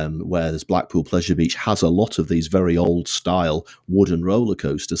 where there's Blackpool Pleasure Beach, has a lot of these very old style wooden roller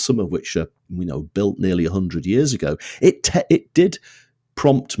coasters, some of which are built nearly 100 years ago. It did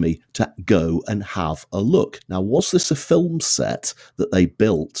prompt me to go and have a look. Now, was this a film set that they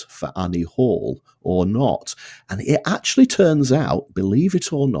built for Annie Hall or not? And it actually turns out, believe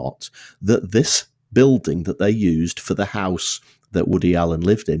it or not, that this building that they used for the house that Woody Allen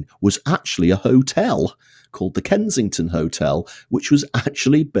lived in was actually a hotel called the Kensington Hotel, which was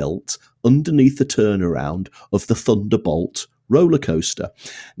actually built underneath the turnaround of the Thunderbolt roller coaster.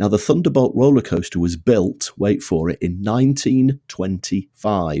 Now, the Thunderbolt roller coaster was built, wait for it, in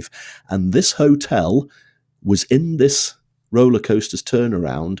 1925. And this hotel was in this roller coaster's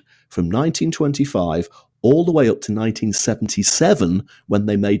turnaround from 1925 all the way up to 1977 when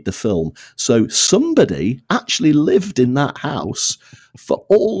they made the film. So somebody actually lived in that house for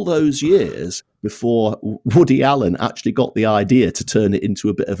all those years before Woody Allen actually got the idea to turn it into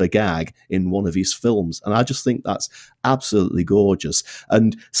a bit of a gag in one of his films. And I just think that's absolutely gorgeous.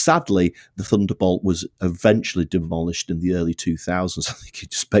 And sadly, the Thunderbolt was eventually demolished in the early 2000s. I think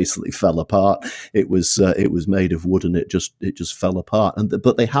it just basically fell apart. It was made of wood, and it just fell apart.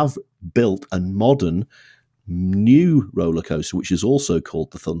 But they have built a modern new roller coaster, which is also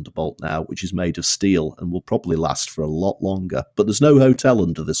called the Thunderbolt now, which is made of steel and will probably last for a lot longer. But there's no hotel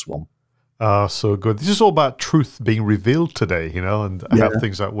under this one. So good. This is all about truth being revealed today, and how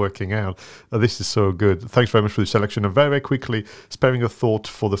things are working out. This is so good. Thanks very much for the selection. And very, very quickly, sparing a thought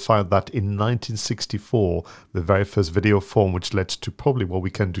for the fact that in 1964, the very first video form, which led to probably what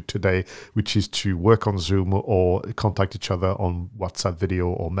we can do today, which is to work on Zoom or contact each other on WhatsApp video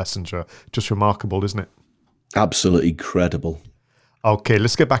or Messenger. Just remarkable, isn't it? Absolutely incredible. Okay,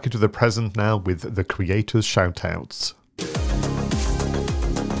 let's get back into the present now with the creators' shout-outs.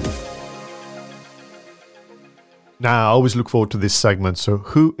 Now, I always look forward to this segment. So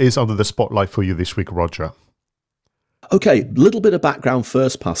who is under the spotlight for you this week, Roger? Okay, little bit of background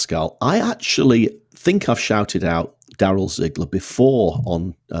first, Pascal. I actually think I've shouted out Daryl Ziegler before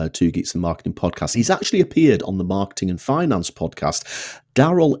on Two Geeks and Marketing podcast. He's actually appeared on the Marketing and Finance podcast.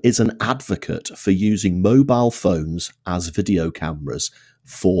 Daryl is an advocate for using mobile phones as video cameras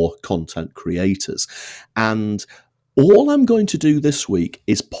for content creators. And all I'm going to do this week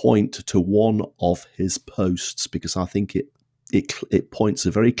is point to one of his posts, because I think it points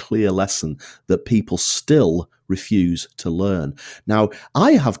a very clear lesson that people still refuse to learn. Now,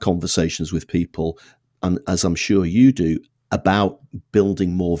 I have conversations with people, and as I'm sure you do, about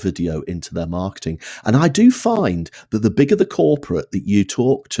building more video into their marketing. And I do find that the bigger the corporate that you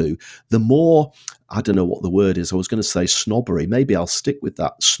talk to, the more, I don't know what the word is, I was going to say snobbery, maybe I'll stick with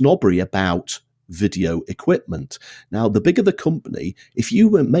that, snobbery about video equipment. Now, the bigger the company, if you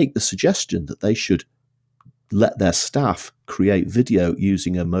make the suggestion that they should let their staff create video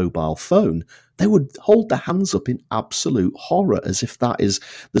using a mobile phone, they would hold their hands up in absolute horror, as if there's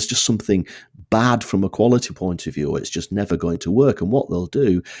just something bad from a quality point of view, or it's just never going to work. And what they'll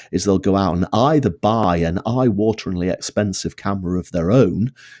do is they'll go out and either buy an eye-wateringly expensive camera of their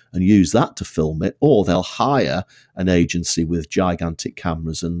own and use that to film it, or they'll hire an agency with gigantic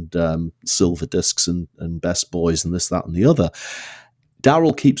cameras and silver discs and Best Boys and this, that, and the other.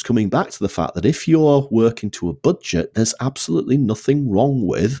 Daryl keeps coming back to the fact that if you're working to a budget, there's absolutely nothing wrong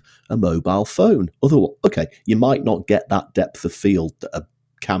with a mobile phone. Otherwise, okay, you might not get that depth of field that a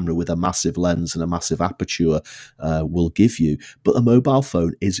camera with a massive lens and a massive aperture will give you, but a mobile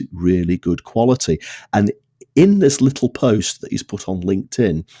phone is really good quality. And in this little post that he's put on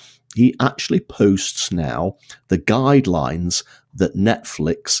LinkedIn, he actually posts now the guidelines that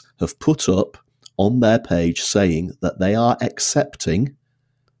Netflix have put up on their page, saying that they are accepting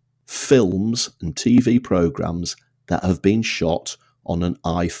films and TV programs that have been shot on an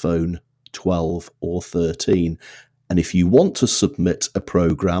iPhone 12 or 13. And if you want to submit a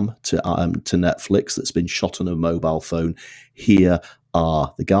program to Netflix that's been shot on a mobile phone, here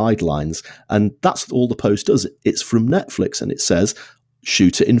are the guidelines. And that's all the post does. It's from Netflix, and it says,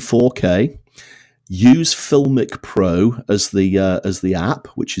 shoot it in 4K. Use Filmic Pro as the app,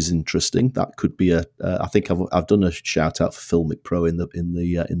 which is interesting. That could be I think I've done a shout out for Filmic Pro in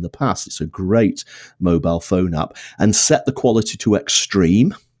the past. It's a great mobile phone app, and set the quality to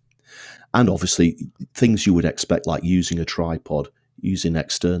extreme. And obviously things you would expect, like using a tripod, using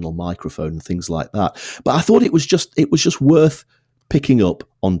external microphone, and things like that. But I thought it was just worth picking up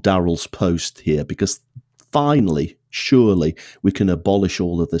on Daryl's post here, because finally, surely we can abolish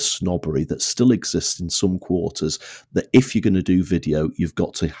all of this snobbery that still exists in some quarters, that if you're going to do video, you've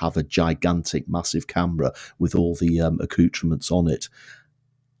got to have a gigantic, massive camera with all the accoutrements on it.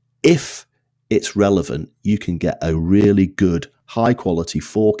 If it's relevant, you can get a really good, high-quality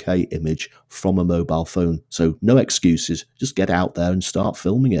 4K image from a mobile phone. So no excuses, just get out there and start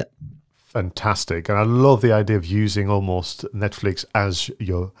filming it. Fantastic. And I love the idea of using almost Netflix as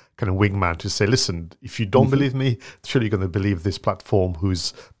your kind of wingman to say, listen, if you don't believe me, surely you're going to believe this platform,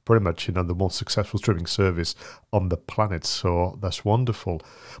 who's pretty much, the most successful streaming service on the planet. So that's wonderful.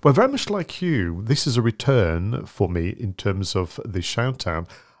 Well, very much like you, this is a return for me in terms of the shout out.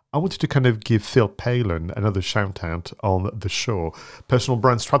 I wanted to kind of give Phil Palin another shout out on the show. Personal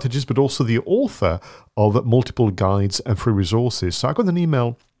brand strategist, but also the author of multiple guides and free resources. So I got an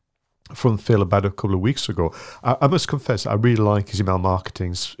email from Phil about a couple of weeks ago. I must confess, I really like his email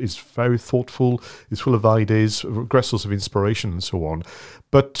marketing. It's very thoughtful, it's full of ideas, great source of inspiration and so on.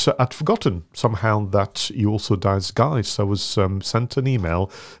 But I'd forgotten somehow that he also does guides. So I was sent an email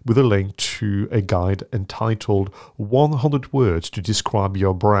with a link to a guide entitled 100 Words to Describe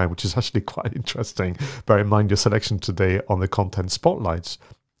Your Brand, which is actually quite interesting. Bear in mind your selection today on the content spotlights.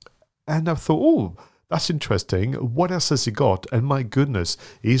 And I thought, oh, that's interesting. What else has he got? And my goodness,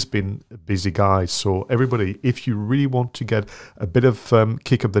 he's been a busy guy. So everybody, if you really want to get a bit of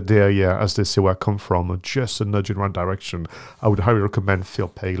kick up the derriere, as they say where I come from, or just a nudge in the right direction, I would highly recommend Phil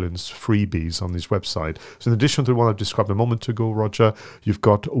Palin's freebies on his website. So in addition to the one I described a moment ago, Roger, you've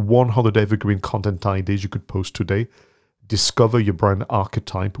got 100 evergreen content ideas you could post today. Discover your brand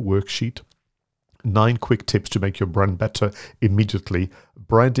archetype worksheet. 9 quick tips to make your brand better immediately,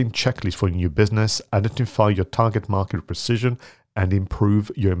 branding checklist for your new business, identify your target market with precision, and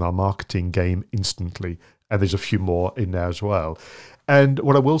improve your email marketing game instantly. And there's a few more in there as well. And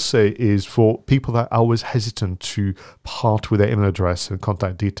what I will say is for people that are always hesitant to part with their email address and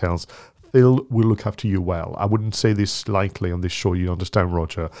contact details, Phil will look after you well. I wouldn't say this lightly on this show, you understand,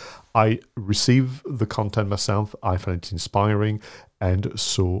 Roger. I receive the content myself, I find it inspiring, and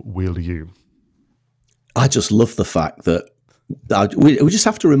so will you. I just love the fact that we just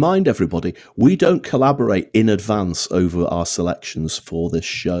have to remind everybody, we don't collaborate in advance over our selections for this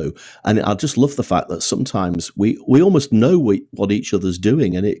show. And I just love the fact that sometimes we almost know what each other's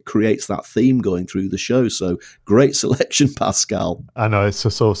doing, and it creates that theme going through the show. So great selection, Pascal. I know, it's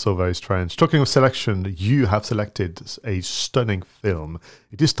so very strange. Talking of selection, you have selected a stunning film.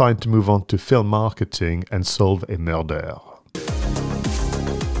 It is time to move on to film marketing and solve a murder.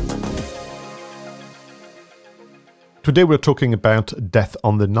 Today we're talking about Death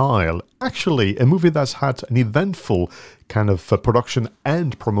on the Nile, actually a movie that's had an eventful kind of production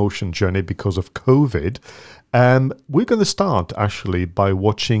and promotion journey because of COVID. We're going to start actually by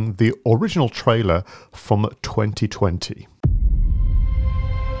watching the original trailer from 2020.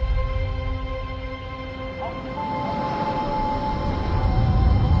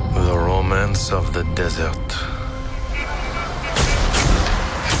 The romance of the desert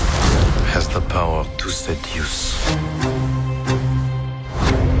has the power to seduce.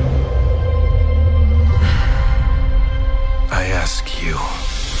 I ask you,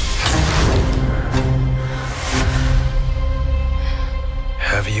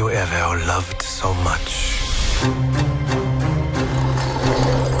 have you ever loved so much?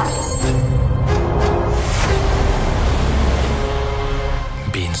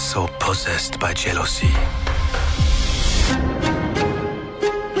 Been so possessed by jealousy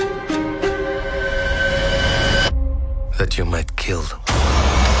that you might kill.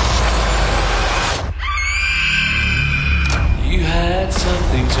 You had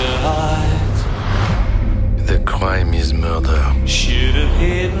something to hide. The crime is murder. Should have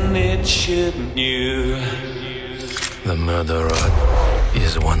hidden it, shouldn't you? The murderer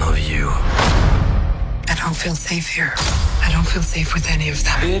is one of you. I don't feel safe here. I don't feel safe with any of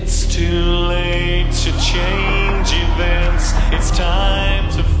them. It's too late to change events. It's time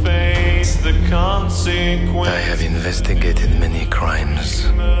to face the consequence. I have investigated many crimes,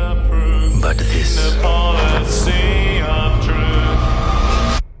 but this policy of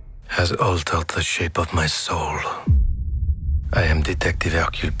truth has altered the shape of my soul. I am Detective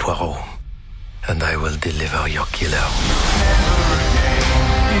Hercule Poirot, and I will deliver your killer. Never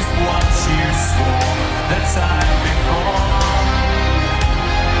again is what you swore that time before.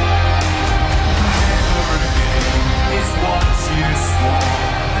 Never again is what you swore.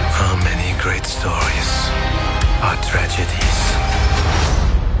 How many great stories are tragedies?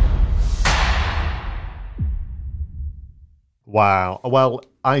 Wow. Well,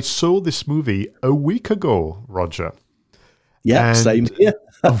 I saw this movie a week ago, Roger. Yeah, And- same here.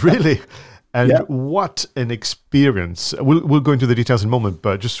 Really? And Yeah. what an experience. We'll go into the details in a moment,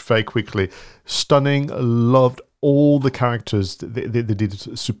 but just very quickly, stunning, loved all the characters. They did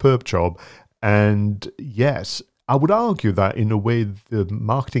a superb job. And yes, I would argue that in a way, the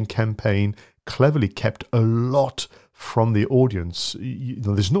marketing campaign cleverly kept a lot from the audience.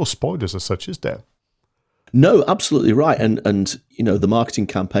 There's no spoilers as such, is there? No, absolutely right. And you know, the marketing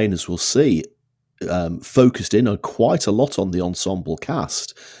campaign, as we'll see, focused in on quite a lot on the ensemble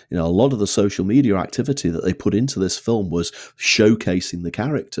cast. You know, a lot of the social media activity that they put into this film was showcasing the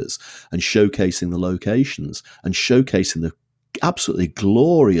characters and showcasing the locations and showcasing the absolutely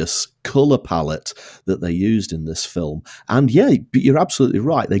glorious color palette that they used in this film. And yeah, but you're absolutely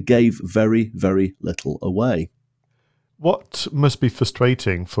right. They gave very, very little away. What must be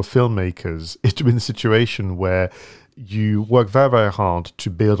frustrating for filmmakers is to be in a situation where you work very, very hard to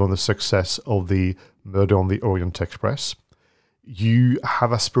build on the success of the Murder on the Orient Express. You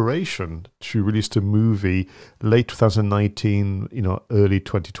have aspiration to release the movie late 2019, early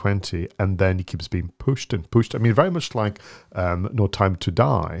 2020, and then it keeps being pushed and pushed. I mean, very much like No Time to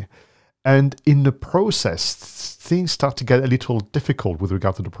Die. And in the process, things start to get a little difficult with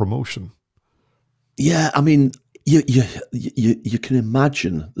regard to the promotion. Yeah, I mean, you can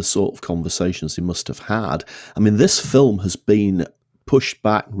imagine the sort of conversations they must have had. I mean, this film has been pushed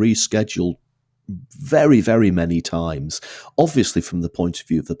back, rescheduled very, very many times, obviously from the point of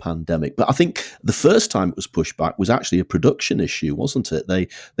view of the pandemic. But I think the first time it was pushed back was actually a production issue, wasn't it?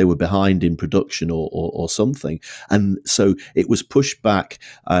 They were behind in production or something. And so it was pushed back,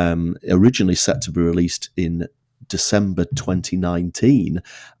 originally set to be released in December 2019,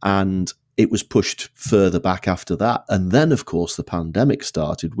 and it was pushed further back after that. And then, of course, the pandemic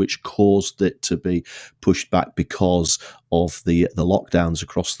started, which caused it to be pushed back because of the lockdowns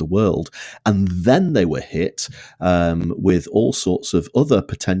across the world. And then they were hit with all sorts of other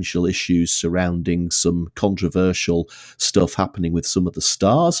potential issues surrounding some controversial stuff happening with some of the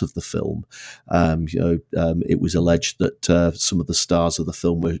stars of the film. It was alleged that some of the stars of the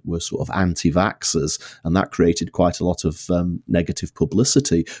film were sort of anti-vaxxers, and that created quite a lot of negative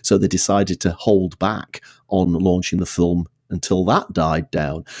publicity. So they decided to hold back on launching the film until that died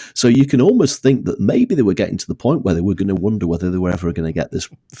down. So you can almost think that maybe they were getting to the point where they were going to wonder whether they were ever going to get this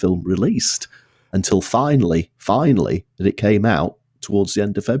film released, until finally, that it came out towards the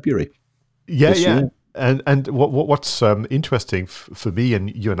end of February. Yeah. And what's interesting for me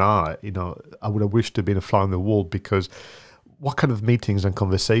and you and I would have wished to have been a fly on the wall, because what kind of meetings and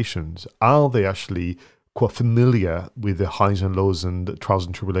conversations are they actually quite familiar with the highs and lows and trials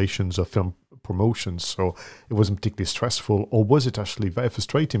and tribulations of film promotions, so it wasn't particularly stressful? Or was it actually very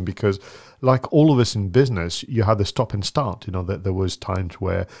frustrating because, like all of us in business, you had the stop and start, that there was times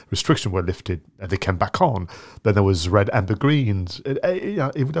where restrictions were lifted and they came back on, then there was red, amber, greens.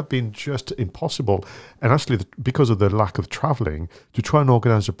 It would have been just impossible. And actually, because of the lack of traveling, to try and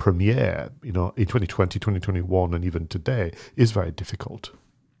organize a premiere, in 2020, 2021, and even today is very difficult.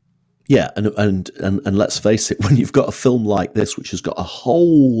 Yeah, and let's face it, when you've got a film like this, which has got a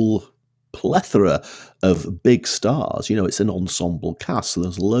whole plethora of big stars, it's an ensemble cast, so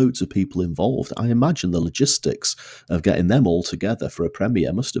there's loads of people involved. I imagine the logistics of getting them all together for a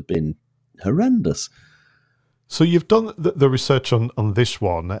premiere must have been horrendous. So you've done the research on this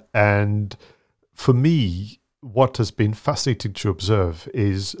one, and for me, what has been fascinating to observe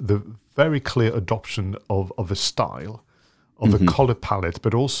is the very clear adoption of a style, of a color palette,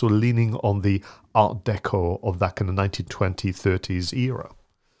 but also leaning on the Art Deco of that kind of 1920s, 30s era.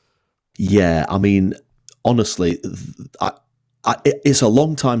 Yeah, I mean, honestly, it's a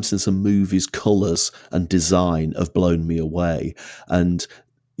long time since a movie's colours and design have blown me away. And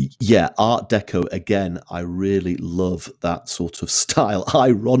yeah, Art Deco, again, I really love that sort of style.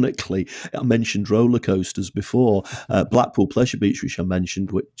 Ironically, I mentioned roller coasters before. Blackpool Pleasure Beach, which I mentioned,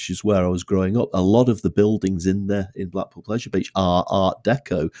 which is where I was growing up, a lot of the buildings in Blackpool Pleasure Beach are Art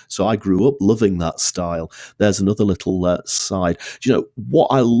Deco. So I grew up loving that style. There's another little side. What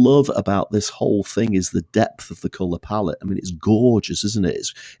I love about this whole thing is the depth of the colour palette. I mean, it's gorgeous, isn't it?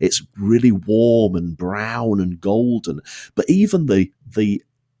 It's really warm and brown and golden. But even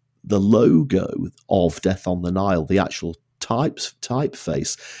the logo of Death on the Nile, the actual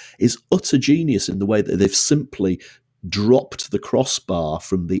typeface, is utter genius in the way that they've simply dropped the crossbar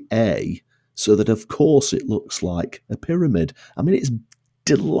from the A so that, of course, it looks like a pyramid. I mean, it's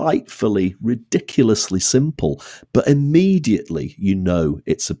delightfully, ridiculously simple, but immediately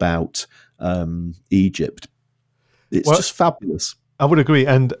it's about Egypt. It's just fabulous. I would agree.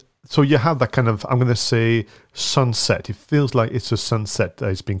 And so you have that kind of, I'm going to say, sunset. It feels like it's a sunset that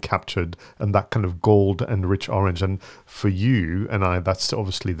is being captured, and that kind of gold and rich orange. And for you and I, that's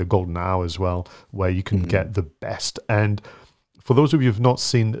obviously the golden hour as well, where you can get the best. And for those of you who have not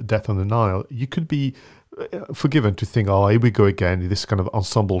seen Death on the Nile, you could be forgiven to think, oh, here we go again, this kind of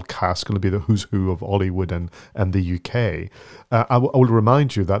ensemble cast going to be the who's who of Hollywood and the UK. I will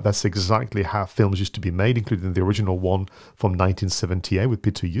remind you that that's exactly how films used to be made, including the original one from 1978 with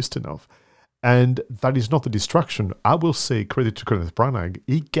Peter Ustinov. And that is not a distraction. I will say credit to Kenneth Branagh.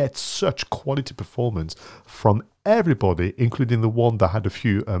 He gets such quality performance from everybody, including the one that had a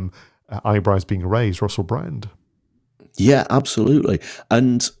few eyebrows being raised, Russell Brand. Yeah, absolutely.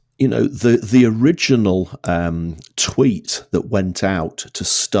 And the original tweet that went out to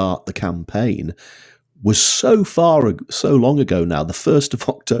start the campaign was so long ago now, the 1st of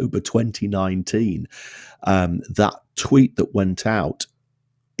October 2019. That tweet that went out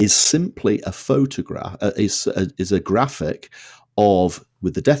is simply a photograph, is a graphic of,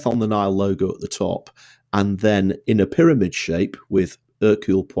 with the Death on the Nile logo at the top, and then in a pyramid shape with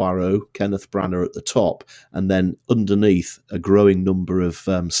Hercule Poirot, Kenneth Branagh at the top, and then underneath a growing number of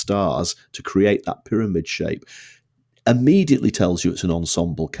stars to create that pyramid shape. Immediately tells you it's an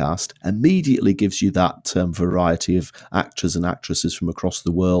ensemble cast, immediately gives you that variety of actors and actresses from across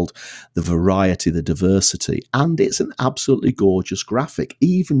the world, the variety, the diversity, and it's an absolutely gorgeous graphic.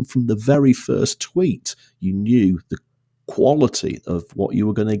 Even from the very first tweet, you knew the quality of what you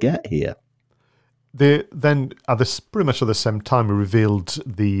were going to get here. They then, pretty much at the same time, revealed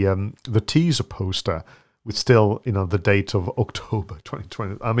the teaser poster with still, the date of October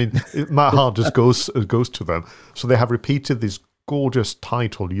 2020. I mean, my heart just goes to them. So they have repeated this gorgeous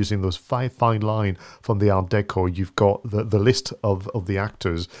title using those fine line from the Art Deco. You've got the list of the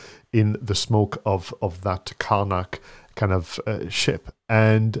actors in the smoke of that Karnak kind of ship,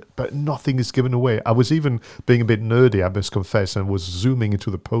 but nothing is given away. I was even being a bit nerdy, I must confess, and was zooming into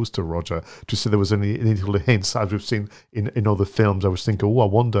the poster, Roger, to see there was any little hints, as we've seen in other films. I was thinking, I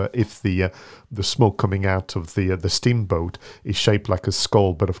wonder if the smoke coming out of the steamboat is shaped like a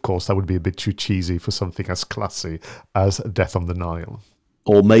skull, but of course that would be a bit too cheesy for something as classy as Death on the Nile.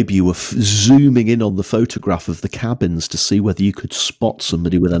 Or maybe you were zooming in on the photograph of the cabins to see whether you could spot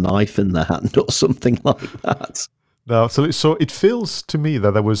somebody with a knife in their hand or something like that. No, so it feels to me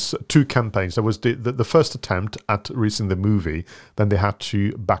that there was two campaigns. There was the first attempt at releasing the movie, then they had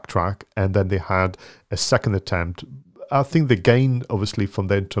to backtrack, and then they had a second attempt. I think they gained, obviously, from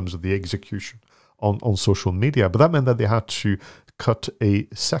there in terms of the execution on social media, but that meant that they had to cut a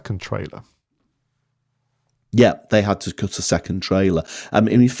second trailer. Yeah, they had to cut a second trailer. And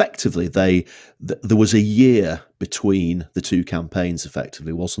effectively, there was a year between the two campaigns,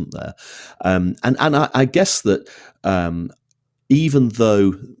 effectively, wasn't there? And I guess that even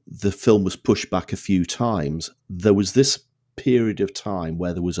though the film was pushed back a few times, there was this period of time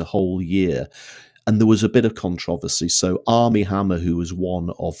where there was a whole year, and there was a bit of controversy. So Armie Hammer, who was one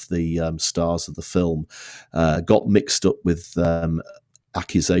of the stars of the film, got mixed up with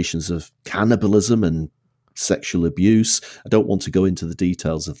accusations of cannibalism and sexual abuse. I don't want to go into the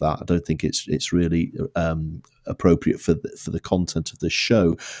details of that. I don't think it's really appropriate for the content of this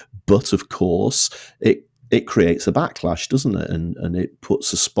show. But of course, it creates a backlash, doesn't it? And it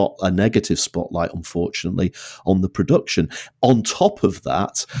puts a negative spotlight, unfortunately, on the production. On top of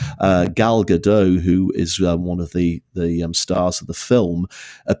that, Gal Gadot, who is one of the stars of the film,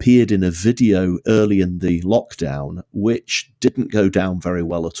 appeared in a video early in the lockdown, which didn't go down very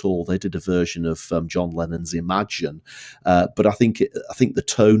well at all. They did a version of John Lennon's Imagine, but I think the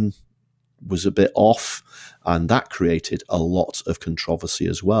tone was a bit off, and that created a lot of controversy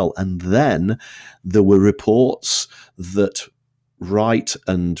as well. And then there were reports that Wright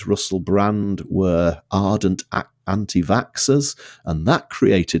and Russell Brand were ardent anti-vaxxers, and that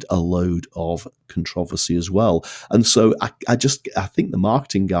created a load of controversy as well. And so I think the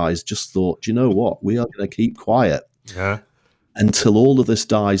marketing guys just thought, you know what, we are going to keep quiet until all of this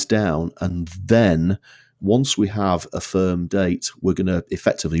dies down, and then once we have a firm date, we're going to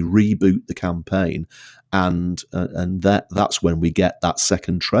effectively reboot the campaign, and that's when we get that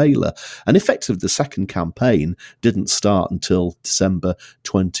second trailer. And effectively, the second campaign didn't start until December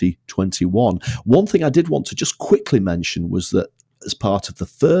 2021. One thing I did want to just quickly mention was that as part of the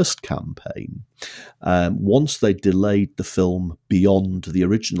first campaign, once they delayed the film beyond the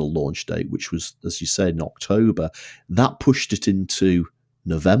original launch date, which was, as you said, in October, that pushed it into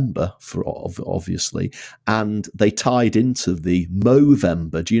November, for obviously, and they tied into the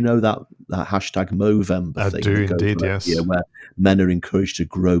Movember. Do you know that hashtag Movember thing? I do indeed, yes. Where men are encouraged to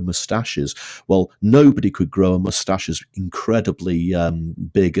grow moustaches. Well, nobody could grow a moustache as incredibly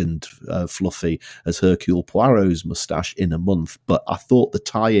big and fluffy as Hercule Poirot's moustache in a month, but I thought the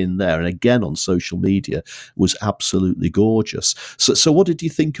tie-in there, and again on social media, was absolutely gorgeous. So what did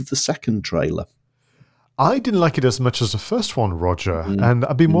you think of the second trailer? I didn't like it as much as the first one, Roger. And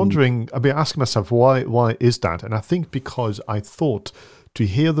I've been wondering, I've been asking myself, why is that? And I think because I thought to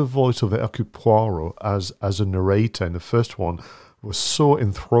hear the voice of Hercule Poirot as a narrator in the first one was so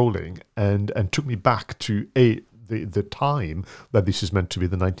enthralling and took me back to the time that this is meant to be,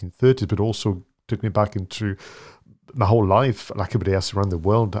 the 1930s, but also took me back into my whole life, like everybody else around the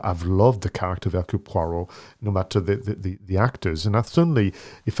world. I've loved the character of Hercule Poirot, no matter the actors. And suddenly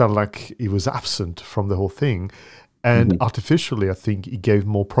it felt like he was absent from the whole thing. And artificially, I think he gave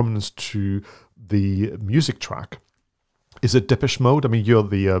more prominence to the music track. Is it Depeche Mode? I mean, you're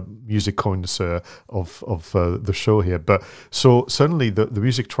the music connoisseur of the show here. But so suddenly the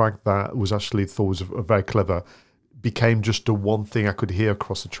music track that was actually thought was very clever became just the one thing I could hear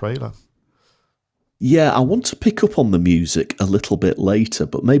across the trailer. Yeah, I want to pick up on the music a little bit later,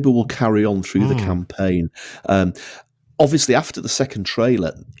 but maybe we'll carry on through the campaign. Obviously, after the second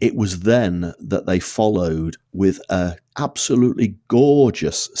trailer, it was then that they followed with a absolutely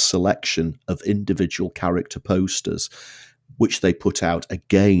gorgeous selection of individual character posters, which they put out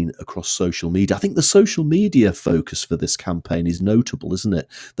again across social media. I think the social media focus for this campaign is notable, isn't it?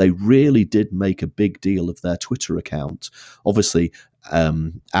 They really did make a big deal of their Twitter account. Obviously,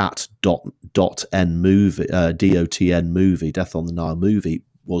 at .n movie, DOTN movie, Death on the Nile movie,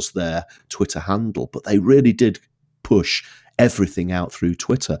 was their Twitter handle, but they really did push everything out through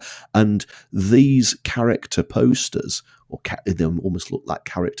Twitter. And these character posters, or they almost look like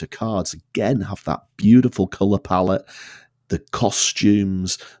character cards, again have that beautiful color palette, the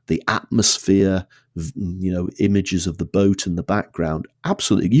costumes, the atmosphere, images of the boat in the background.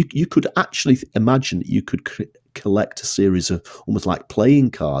 Absolutely. You could actually imagine that you could collect a series of almost like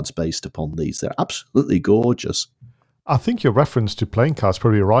playing cards based upon these. They're absolutely gorgeous. I think your reference to playing cards is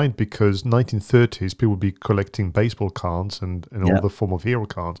probably right, because 1930s, people would be collecting baseball cards and all the form of hero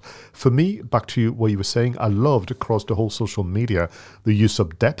cards. For me, back to what you were saying, I loved across the whole social media the use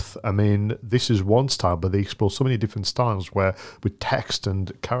of depth. I mean, this is one style, but they explore so many different styles where with text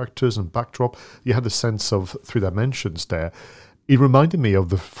and characters and backdrop, you had the sense of three dimensions there. It reminded me of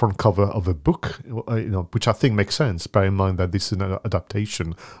the front cover of a book, which I think makes sense. Bear in mind that this is an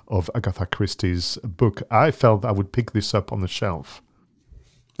adaptation of Agatha Christie's book. I felt I would pick this up on the shelf.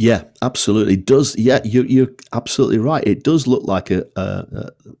 Yeah, absolutely. It does. Yeah, you're absolutely right. It does look like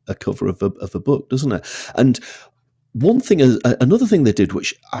a cover of a book, doesn't it? And another thing they did,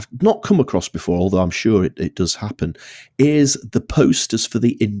 which I've not come across before, although I'm sure it does happen, is the posters for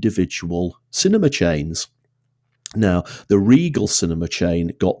the individual cinema chains. Now, the Regal cinema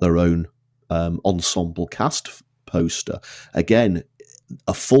chain got their own ensemble cast poster. Again,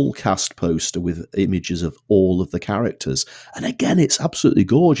 a full cast poster with images of all of the characters. And again, it's absolutely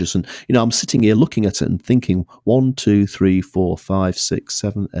gorgeous. And, I'm sitting here looking at it and thinking 1, 2, 3, 4, 5, 6,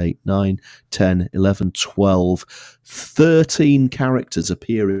 7, 8, 9, 10, 11, 12, 13 characters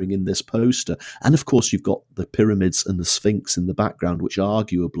appearing in this poster. And of course, you've got the pyramids and the Sphinx in the background, which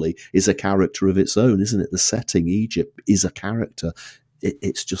arguably is a character of its own, isn't it? The setting, Egypt, is a character.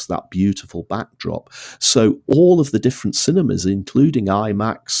 It's just that beautiful backdrop. So all of the different cinemas, including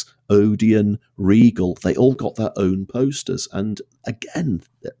IMAX, Odeon, Regal, they all got their own posters. And again,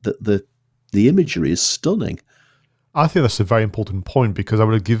 the imagery is stunning. I think that's a very important point, because I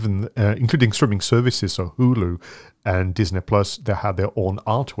would have given, including streaming services, so Hulu and Disney Plus, they had their own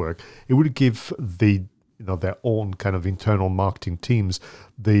artwork. It would give their own kind of internal marketing teams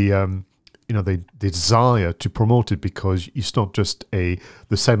the desire to promote it, because it's not just the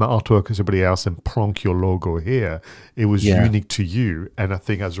same artwork as everybody else and plonk your logo here. It was unique to you, and I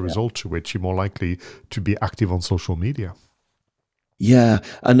think as a result to which you're more likely to be active on social media. Yeah,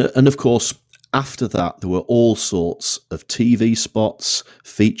 and of course, after that, there were all sorts of TV spots,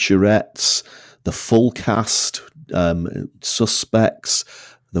 featurettes, the full cast, suspects.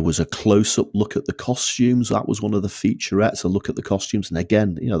 There was a close-up look at the costumes. That was one of the featurettes, a look at the costumes. And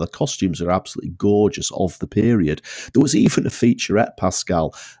again, the costumes are absolutely gorgeous of the period. There was even a featurette,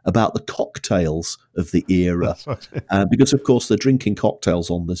 Pascal, about the cocktails of the era. Because, of course, they're drinking cocktails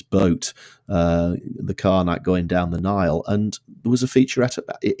on this boat, the Karnak going down the Nile. And there was a featurette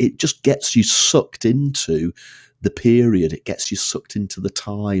about it. It just gets you sucked into the period. It gets you sucked into the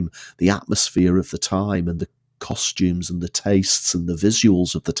time, the atmosphere of the time, and the costumes and the tastes and the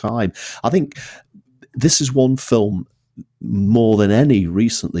visuals of the time. I think this is one film more than any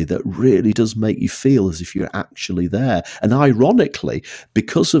recently that really does make you feel as if you're actually there. And ironically,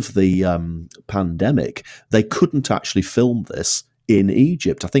 because of the pandemic, they couldn't actually film this in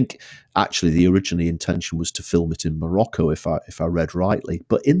Egypt. I think actually the original intention was to film it in Morocco, if I read rightly.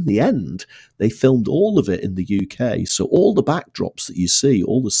 But in the end, they filmed all of it in the UK. So all the backdrops that you see,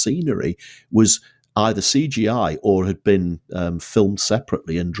 all the scenery was either CGI or had been filmed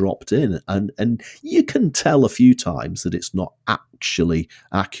separately and dropped in. And you can tell a few times that it's not actually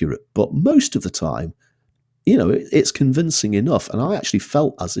accurate, but most of the time, it's convincing enough. And I actually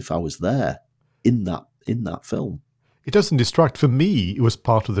felt as if I was there in that film. It doesn't distract. For me, it was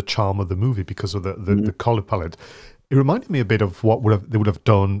part of the charm of the movie because of the color palette. It reminded me a bit of what they would have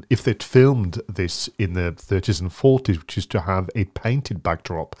done if they'd filmed this in the 30s and 40s, which is to have a painted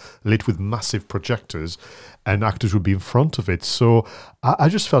backdrop lit with massive projectors, and actors would be in front of it. So I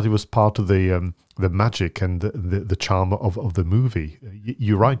just felt it was part of the magic and the charm of the movie.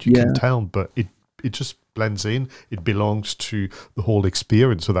 You're right, you can tell, but it just blends in. It belongs to the whole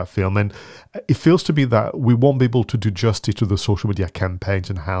experience of that film. And it feels to me that we won't be able to do justice to the social media campaigns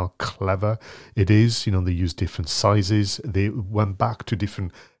and how clever it is. You know, they use different sizes. They went back to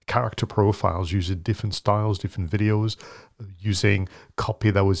different character profiles, using different styles, different videos, using copy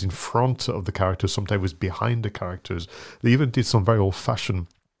that was in front of the characters, sometimes was behind the characters. They even did some very old-fashioned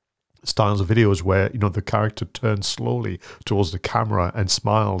styles of videos where, you know, the character turns slowly towards the camera and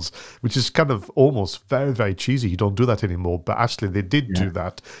smiles, which is kind of almost very, very cheesy. You don't do that anymore, but actually they did do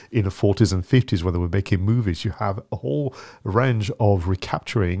that in the 40s and 50s when they were making movies. You have a whole range of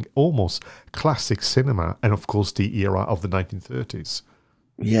recapturing almost classic cinema, and of course the era of the 1930s.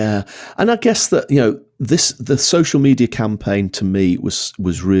 Yeah, and I guess that, you know, the social media campaign to me was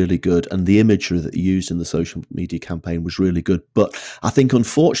really good, and the imagery that you used in the social media campaign was really good. But I think,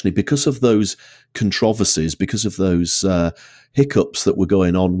 unfortunately, because of those controversies, because of those hiccups that were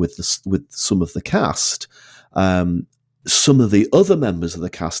going on with some of the cast, some of the other members of the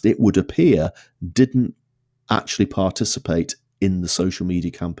cast, it would appear, didn't actually participate in the social media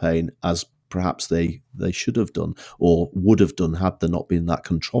campaign as perhaps they should have done or would have done had there not been that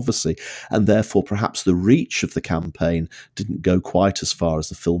controversy. And therefore, perhaps the reach of the campaign didn't go quite as far as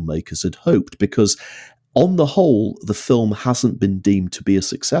the filmmakers had hoped, because on the whole, the film hasn't been deemed to be a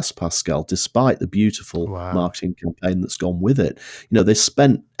success, Pascal, despite the beautiful marketing campaign that's gone with it. You know, they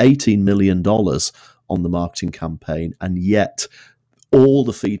spent $18 million on the marketing campaign, and yet all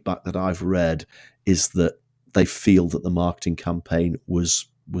the feedback that I've read is that they feel that the marketing campaign was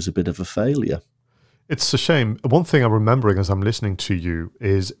a bit of a failure. It's a shame. One thing I'm remembering as I'm listening to you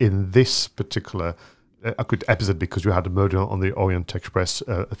is in this particular episode, because we had a Murder on the Orient Express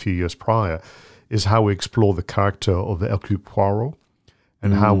a few years prior, is how we explore the character of the Hercule Poirot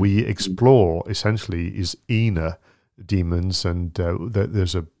and how we explore essentially his inner demons. And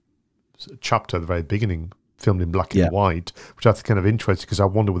there's a chapter at the very beginning filmed in black and white, which I think kind of interesting, because I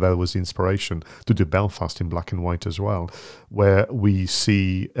wonder whether there was the inspiration to do Belfast in black and white as well, where we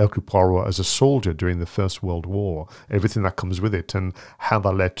see Hercule Poirot as a soldier during the First World War, everything that comes with it, and how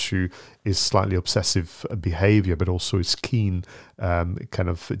that led to his slightly obsessive behavior, but also his keen kind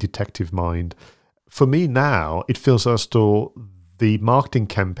of detective mind. For me now, it feels as though the marketing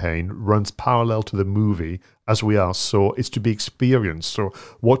campaign runs parallel to the movie as we are. So it's to be experienced. So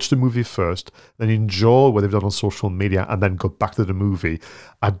watch the movie first, then enjoy what they've done on social media, and then go back to the movie.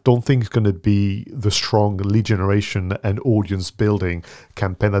 I don't think it's going to be the strong lead generation and audience building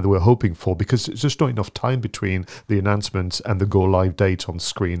campaign that they were hoping for, because there's just not enough time between the announcements and the go live date on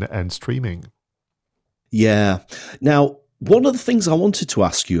screen and streaming. Yeah. Now, one of the things I wanted to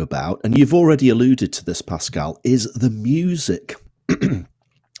ask you about, and you've already alluded to this, Pascal, is the music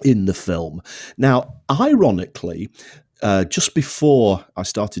in the film. Now, ironically, just before I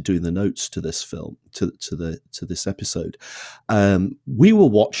started doing the notes to this film, to this episode, we were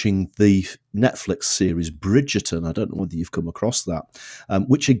watching the Netflix series Bridgerton. I don't know whether you've come across that,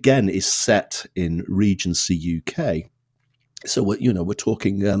 which again is set in Regency, UK. So we're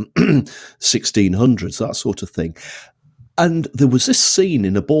talking 1600s, that sort of thing. And there was this scene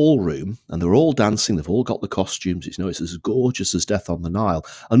in a ballroom, and they're all dancing. They've all got the costumes. It's as gorgeous as Death on the Nile.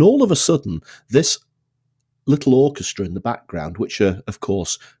 And all of a sudden, this little orchestra in the background, which are, of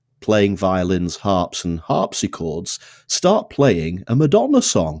course, playing violins, harps, and harpsichords, start playing a Madonna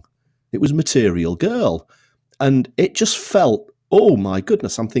song. It was Material Girl. And it just felt, oh my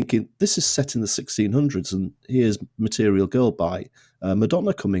goodness, I'm thinking, this is set in the 1600s, and here's Material Girl by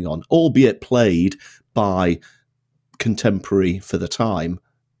Madonna coming on, albeit played by contemporary for the time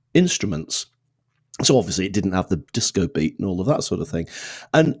instruments. So obviously it didn't have the disco beat and all of that sort of thing.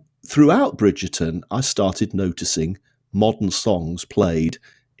 And throughout Bridgerton, I started noticing modern songs played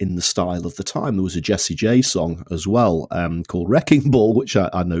in the style of the time. There was a Jessie J song as well called Wrecking Ball, which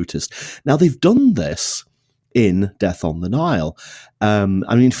I noticed. Now they've done this in Death on the Nile.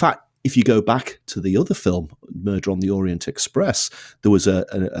 In fact, if you go back to the other film, Murder on the Orient Express, there was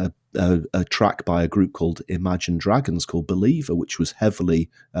a track by a group called Imagine Dragons called Believer, which was heavily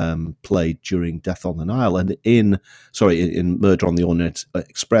played during Death on the Nile, and in Murder on the Orient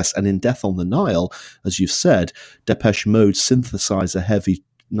Express. And in Death on the Nile, as you've said, Depeche Mode synthesizer heavy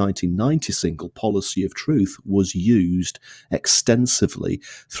 1990 single Policy of Truth was used extensively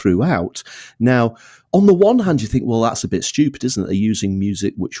throughout. Now, on the one hand, you think, well, that's a bit stupid, isn't it? They're using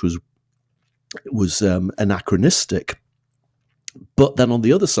music which was anachronistic. But then on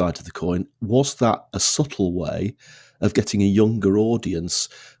the other side of the coin, was that a subtle way of getting a younger audience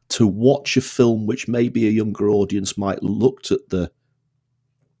to watch a film which maybe a younger audience might looked at the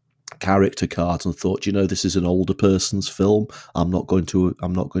character cards and thought, this is an older person's film. I'm not going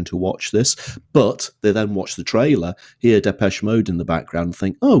to watch this. But they then watch the trailer, hear Depeche Mode in the background, and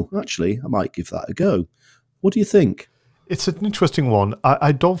think, oh, actually, I might give that a go. What do you think? It's an interesting one.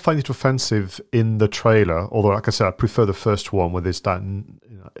 I don't find it offensive in the trailer, although, like I said, I prefer the first one where there's that.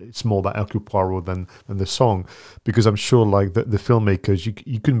 It's more about Hercule Poirot than the song, because I'm sure, like the filmmakers,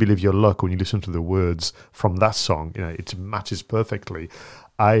 you couldn't believe your luck when you listen to the words from that song. It matches perfectly.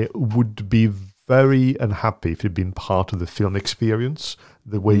 I would be very unhappy if it had been part of the film experience.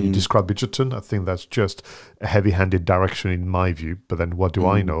 The way you describe Bridgerton, I think that's just a heavy-handed direction in my view. But then what do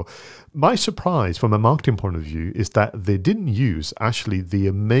I know? My surprise from a marketing point of view is that they didn't use actually the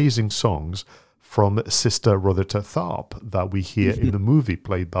amazing songs from Sister Rosetta Tharpe that we hear in the movie,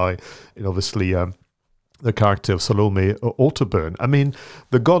 played by, obviously, the character of Salome Otterburn. I mean,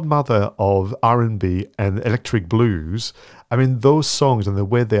 the godmother of R&B and electric blues. I mean, those songs and the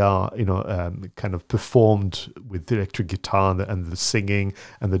way they are, kind of performed with the electric guitar and the singing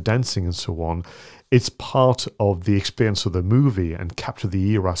and the dancing and so on, it's part of the experience of the movie and capture the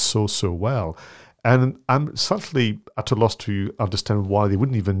era so well. And I'm certainly at a loss to understand why they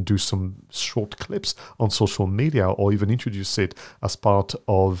wouldn't even do some short clips on social media or even introduce it as part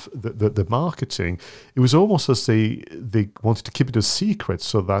of the marketing. It was almost as they wanted to keep it a secret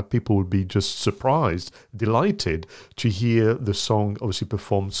so that people would be just surprised, delighted to hear the song obviously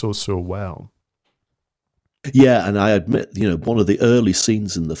performed so well. Yeah, and I admit, one of the early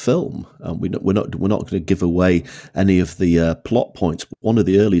scenes in the film, we're not going to give away any of the plot points. But one of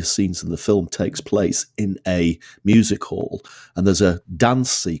the earliest scenes in the film takes place in a music hall, and there's a dance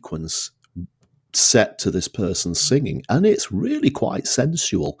sequence set to this person singing, and it's really quite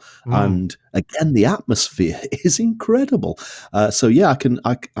sensual. And again, the atmosphere is incredible. So yeah,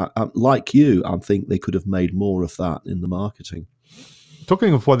 I like you, I think they could have made more of that in the marketing.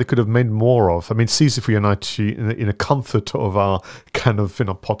 Talking of what they could have made more of, I mean, it's easy for you and I to, in a comfort of our kind of,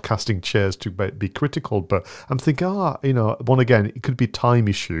 podcasting chairs to be critical, but I'm thinking, one again, it could be a time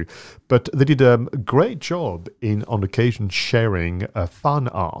issue, but they did a great job on occasion sharing fan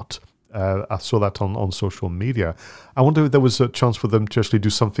art. I saw that on social media. I wonder if there was a chance for them to actually do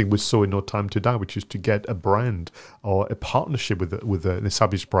something with So In No Time To Die, which is to get a brand or a partnership with an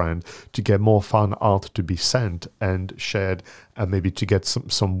established brand to get more fan art to be sent and shared, and maybe to get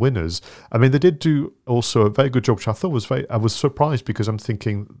some winners. I mean, they did do also a very good job, which I thought I was surprised, because I'm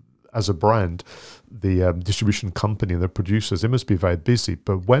thinking, as a brand, the distribution company and the producers, they must be very busy.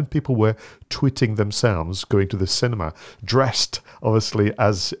 But when people were tweeting themselves going to the cinema, dressed, obviously,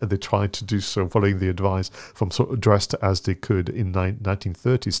 as they tried to do so, following the advice from dressed as they could in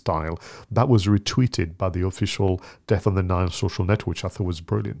 1930s style, that was retweeted by the official Death on the Nile social network, which I thought was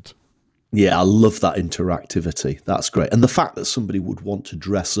brilliant. Yeah, I love that interactivity. That's great. And the fact that somebody would want to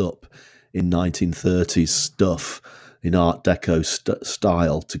dress up in 1930s stuff, in Art Deco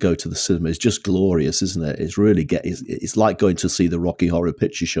style, to go to the cinema is just glorious, isn't it? It's really it's like going to see the Rocky Horror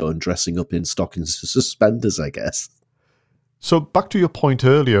Picture Show and dressing up in stockings and suspenders, I guess. So back to your point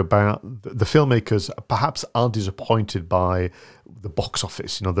earlier about the filmmakers perhaps are disappointed by the box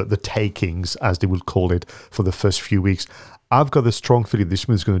office, the takings, as they would call it, for the first few weeks. I've got a strong feeling this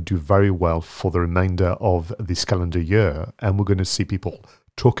movie is going to do very well for the remainder of this calendar year, and we're going to see people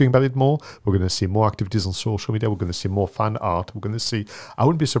talking about it more. We're going to see more activities on social media. We're going to see more fan art. We're going to see, I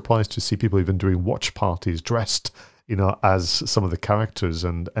wouldn't be surprised to see people even doing watch parties dressed, as some of the characters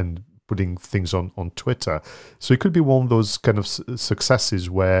and putting things on Twitter. So it could be one of those kind of successes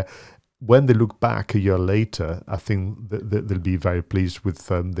where when they look back a year later, I think they'll be very pleased with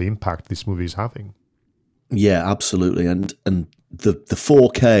the impact this movie is having. Yeah, absolutely. And the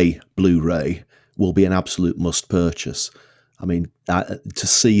 4K Blu-ray will be an absolute must purchase. I mean, to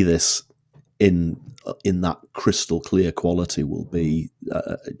see this in that crystal clear quality will be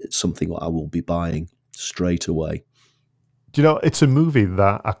something I will be buying straight away. It's a movie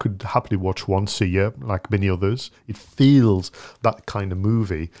that I could happily watch once a year, like many others. It feels that kind of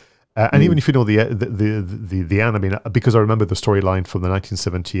movie. And even if you know the end, I mean, because I remember the storyline from the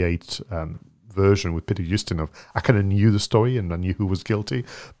 1978 version with Peter Ustinov, I kind of knew the story and I knew who was guilty,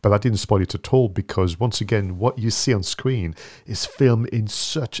 but that didn't spoil it at all, because once again, what you see on screen is filmed in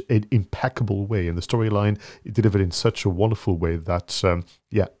such an impeccable way, and the storyline is delivered in such a wonderful way that,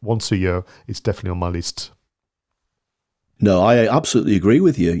 once a year, it's definitely on my list. No, I absolutely agree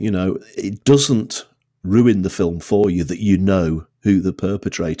with you. It doesn't ruin the film for you that you know who the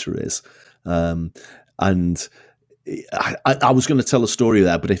perpetrator is. And I was going to tell a story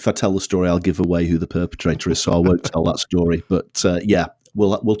there, but if I tell the story, I'll give away who the perpetrator is, so I won't tell that story. But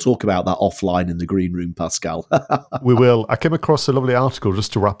we'll talk about that offline in the green room, Pascal. We will. I came across a lovely article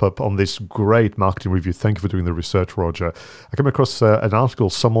just to wrap up on this great marketing review. Thank you for doing the research, Roger. I came across an article,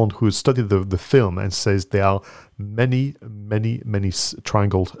 someone who studied the film and says there are many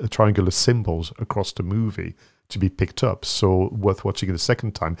triangular symbols across the movie to be picked up, so worth watching it a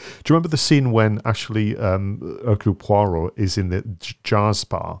second time. Do you remember the scene when actually Hercule Poirot is in the jazz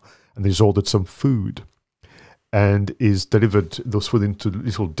bar and he's ordered some food and is delivered those food into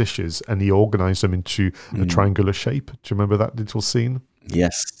little dishes and he organized them into a triangular shape? Do you remember that little scene?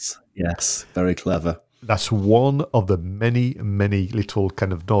 Yes, very clever. That's one of the many little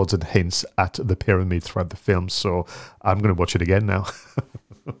kind of nods and hints at the pyramid throughout the film, so I'm going to watch it again now.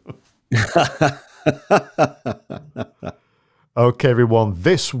 Okay, everyone,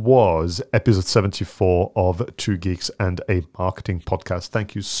 this was episode 74 of Two Geeks and a Marketing Podcast.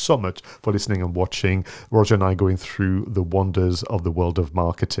 Thank you so much for listening and watching. Roger and I going through the wonders of the world of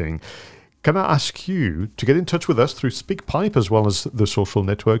marketing. Can I ask you to get in touch with us through SpeakPipe as well as the social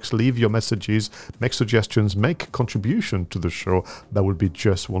networks? Leave your messages, make suggestions, make a contribution to the show. That would be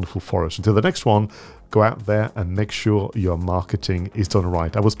just wonderful for us. Until the next one, go out there and make sure your marketing is done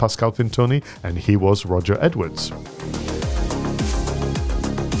right. I was Pascal Fintoni and he was Roger Edwards.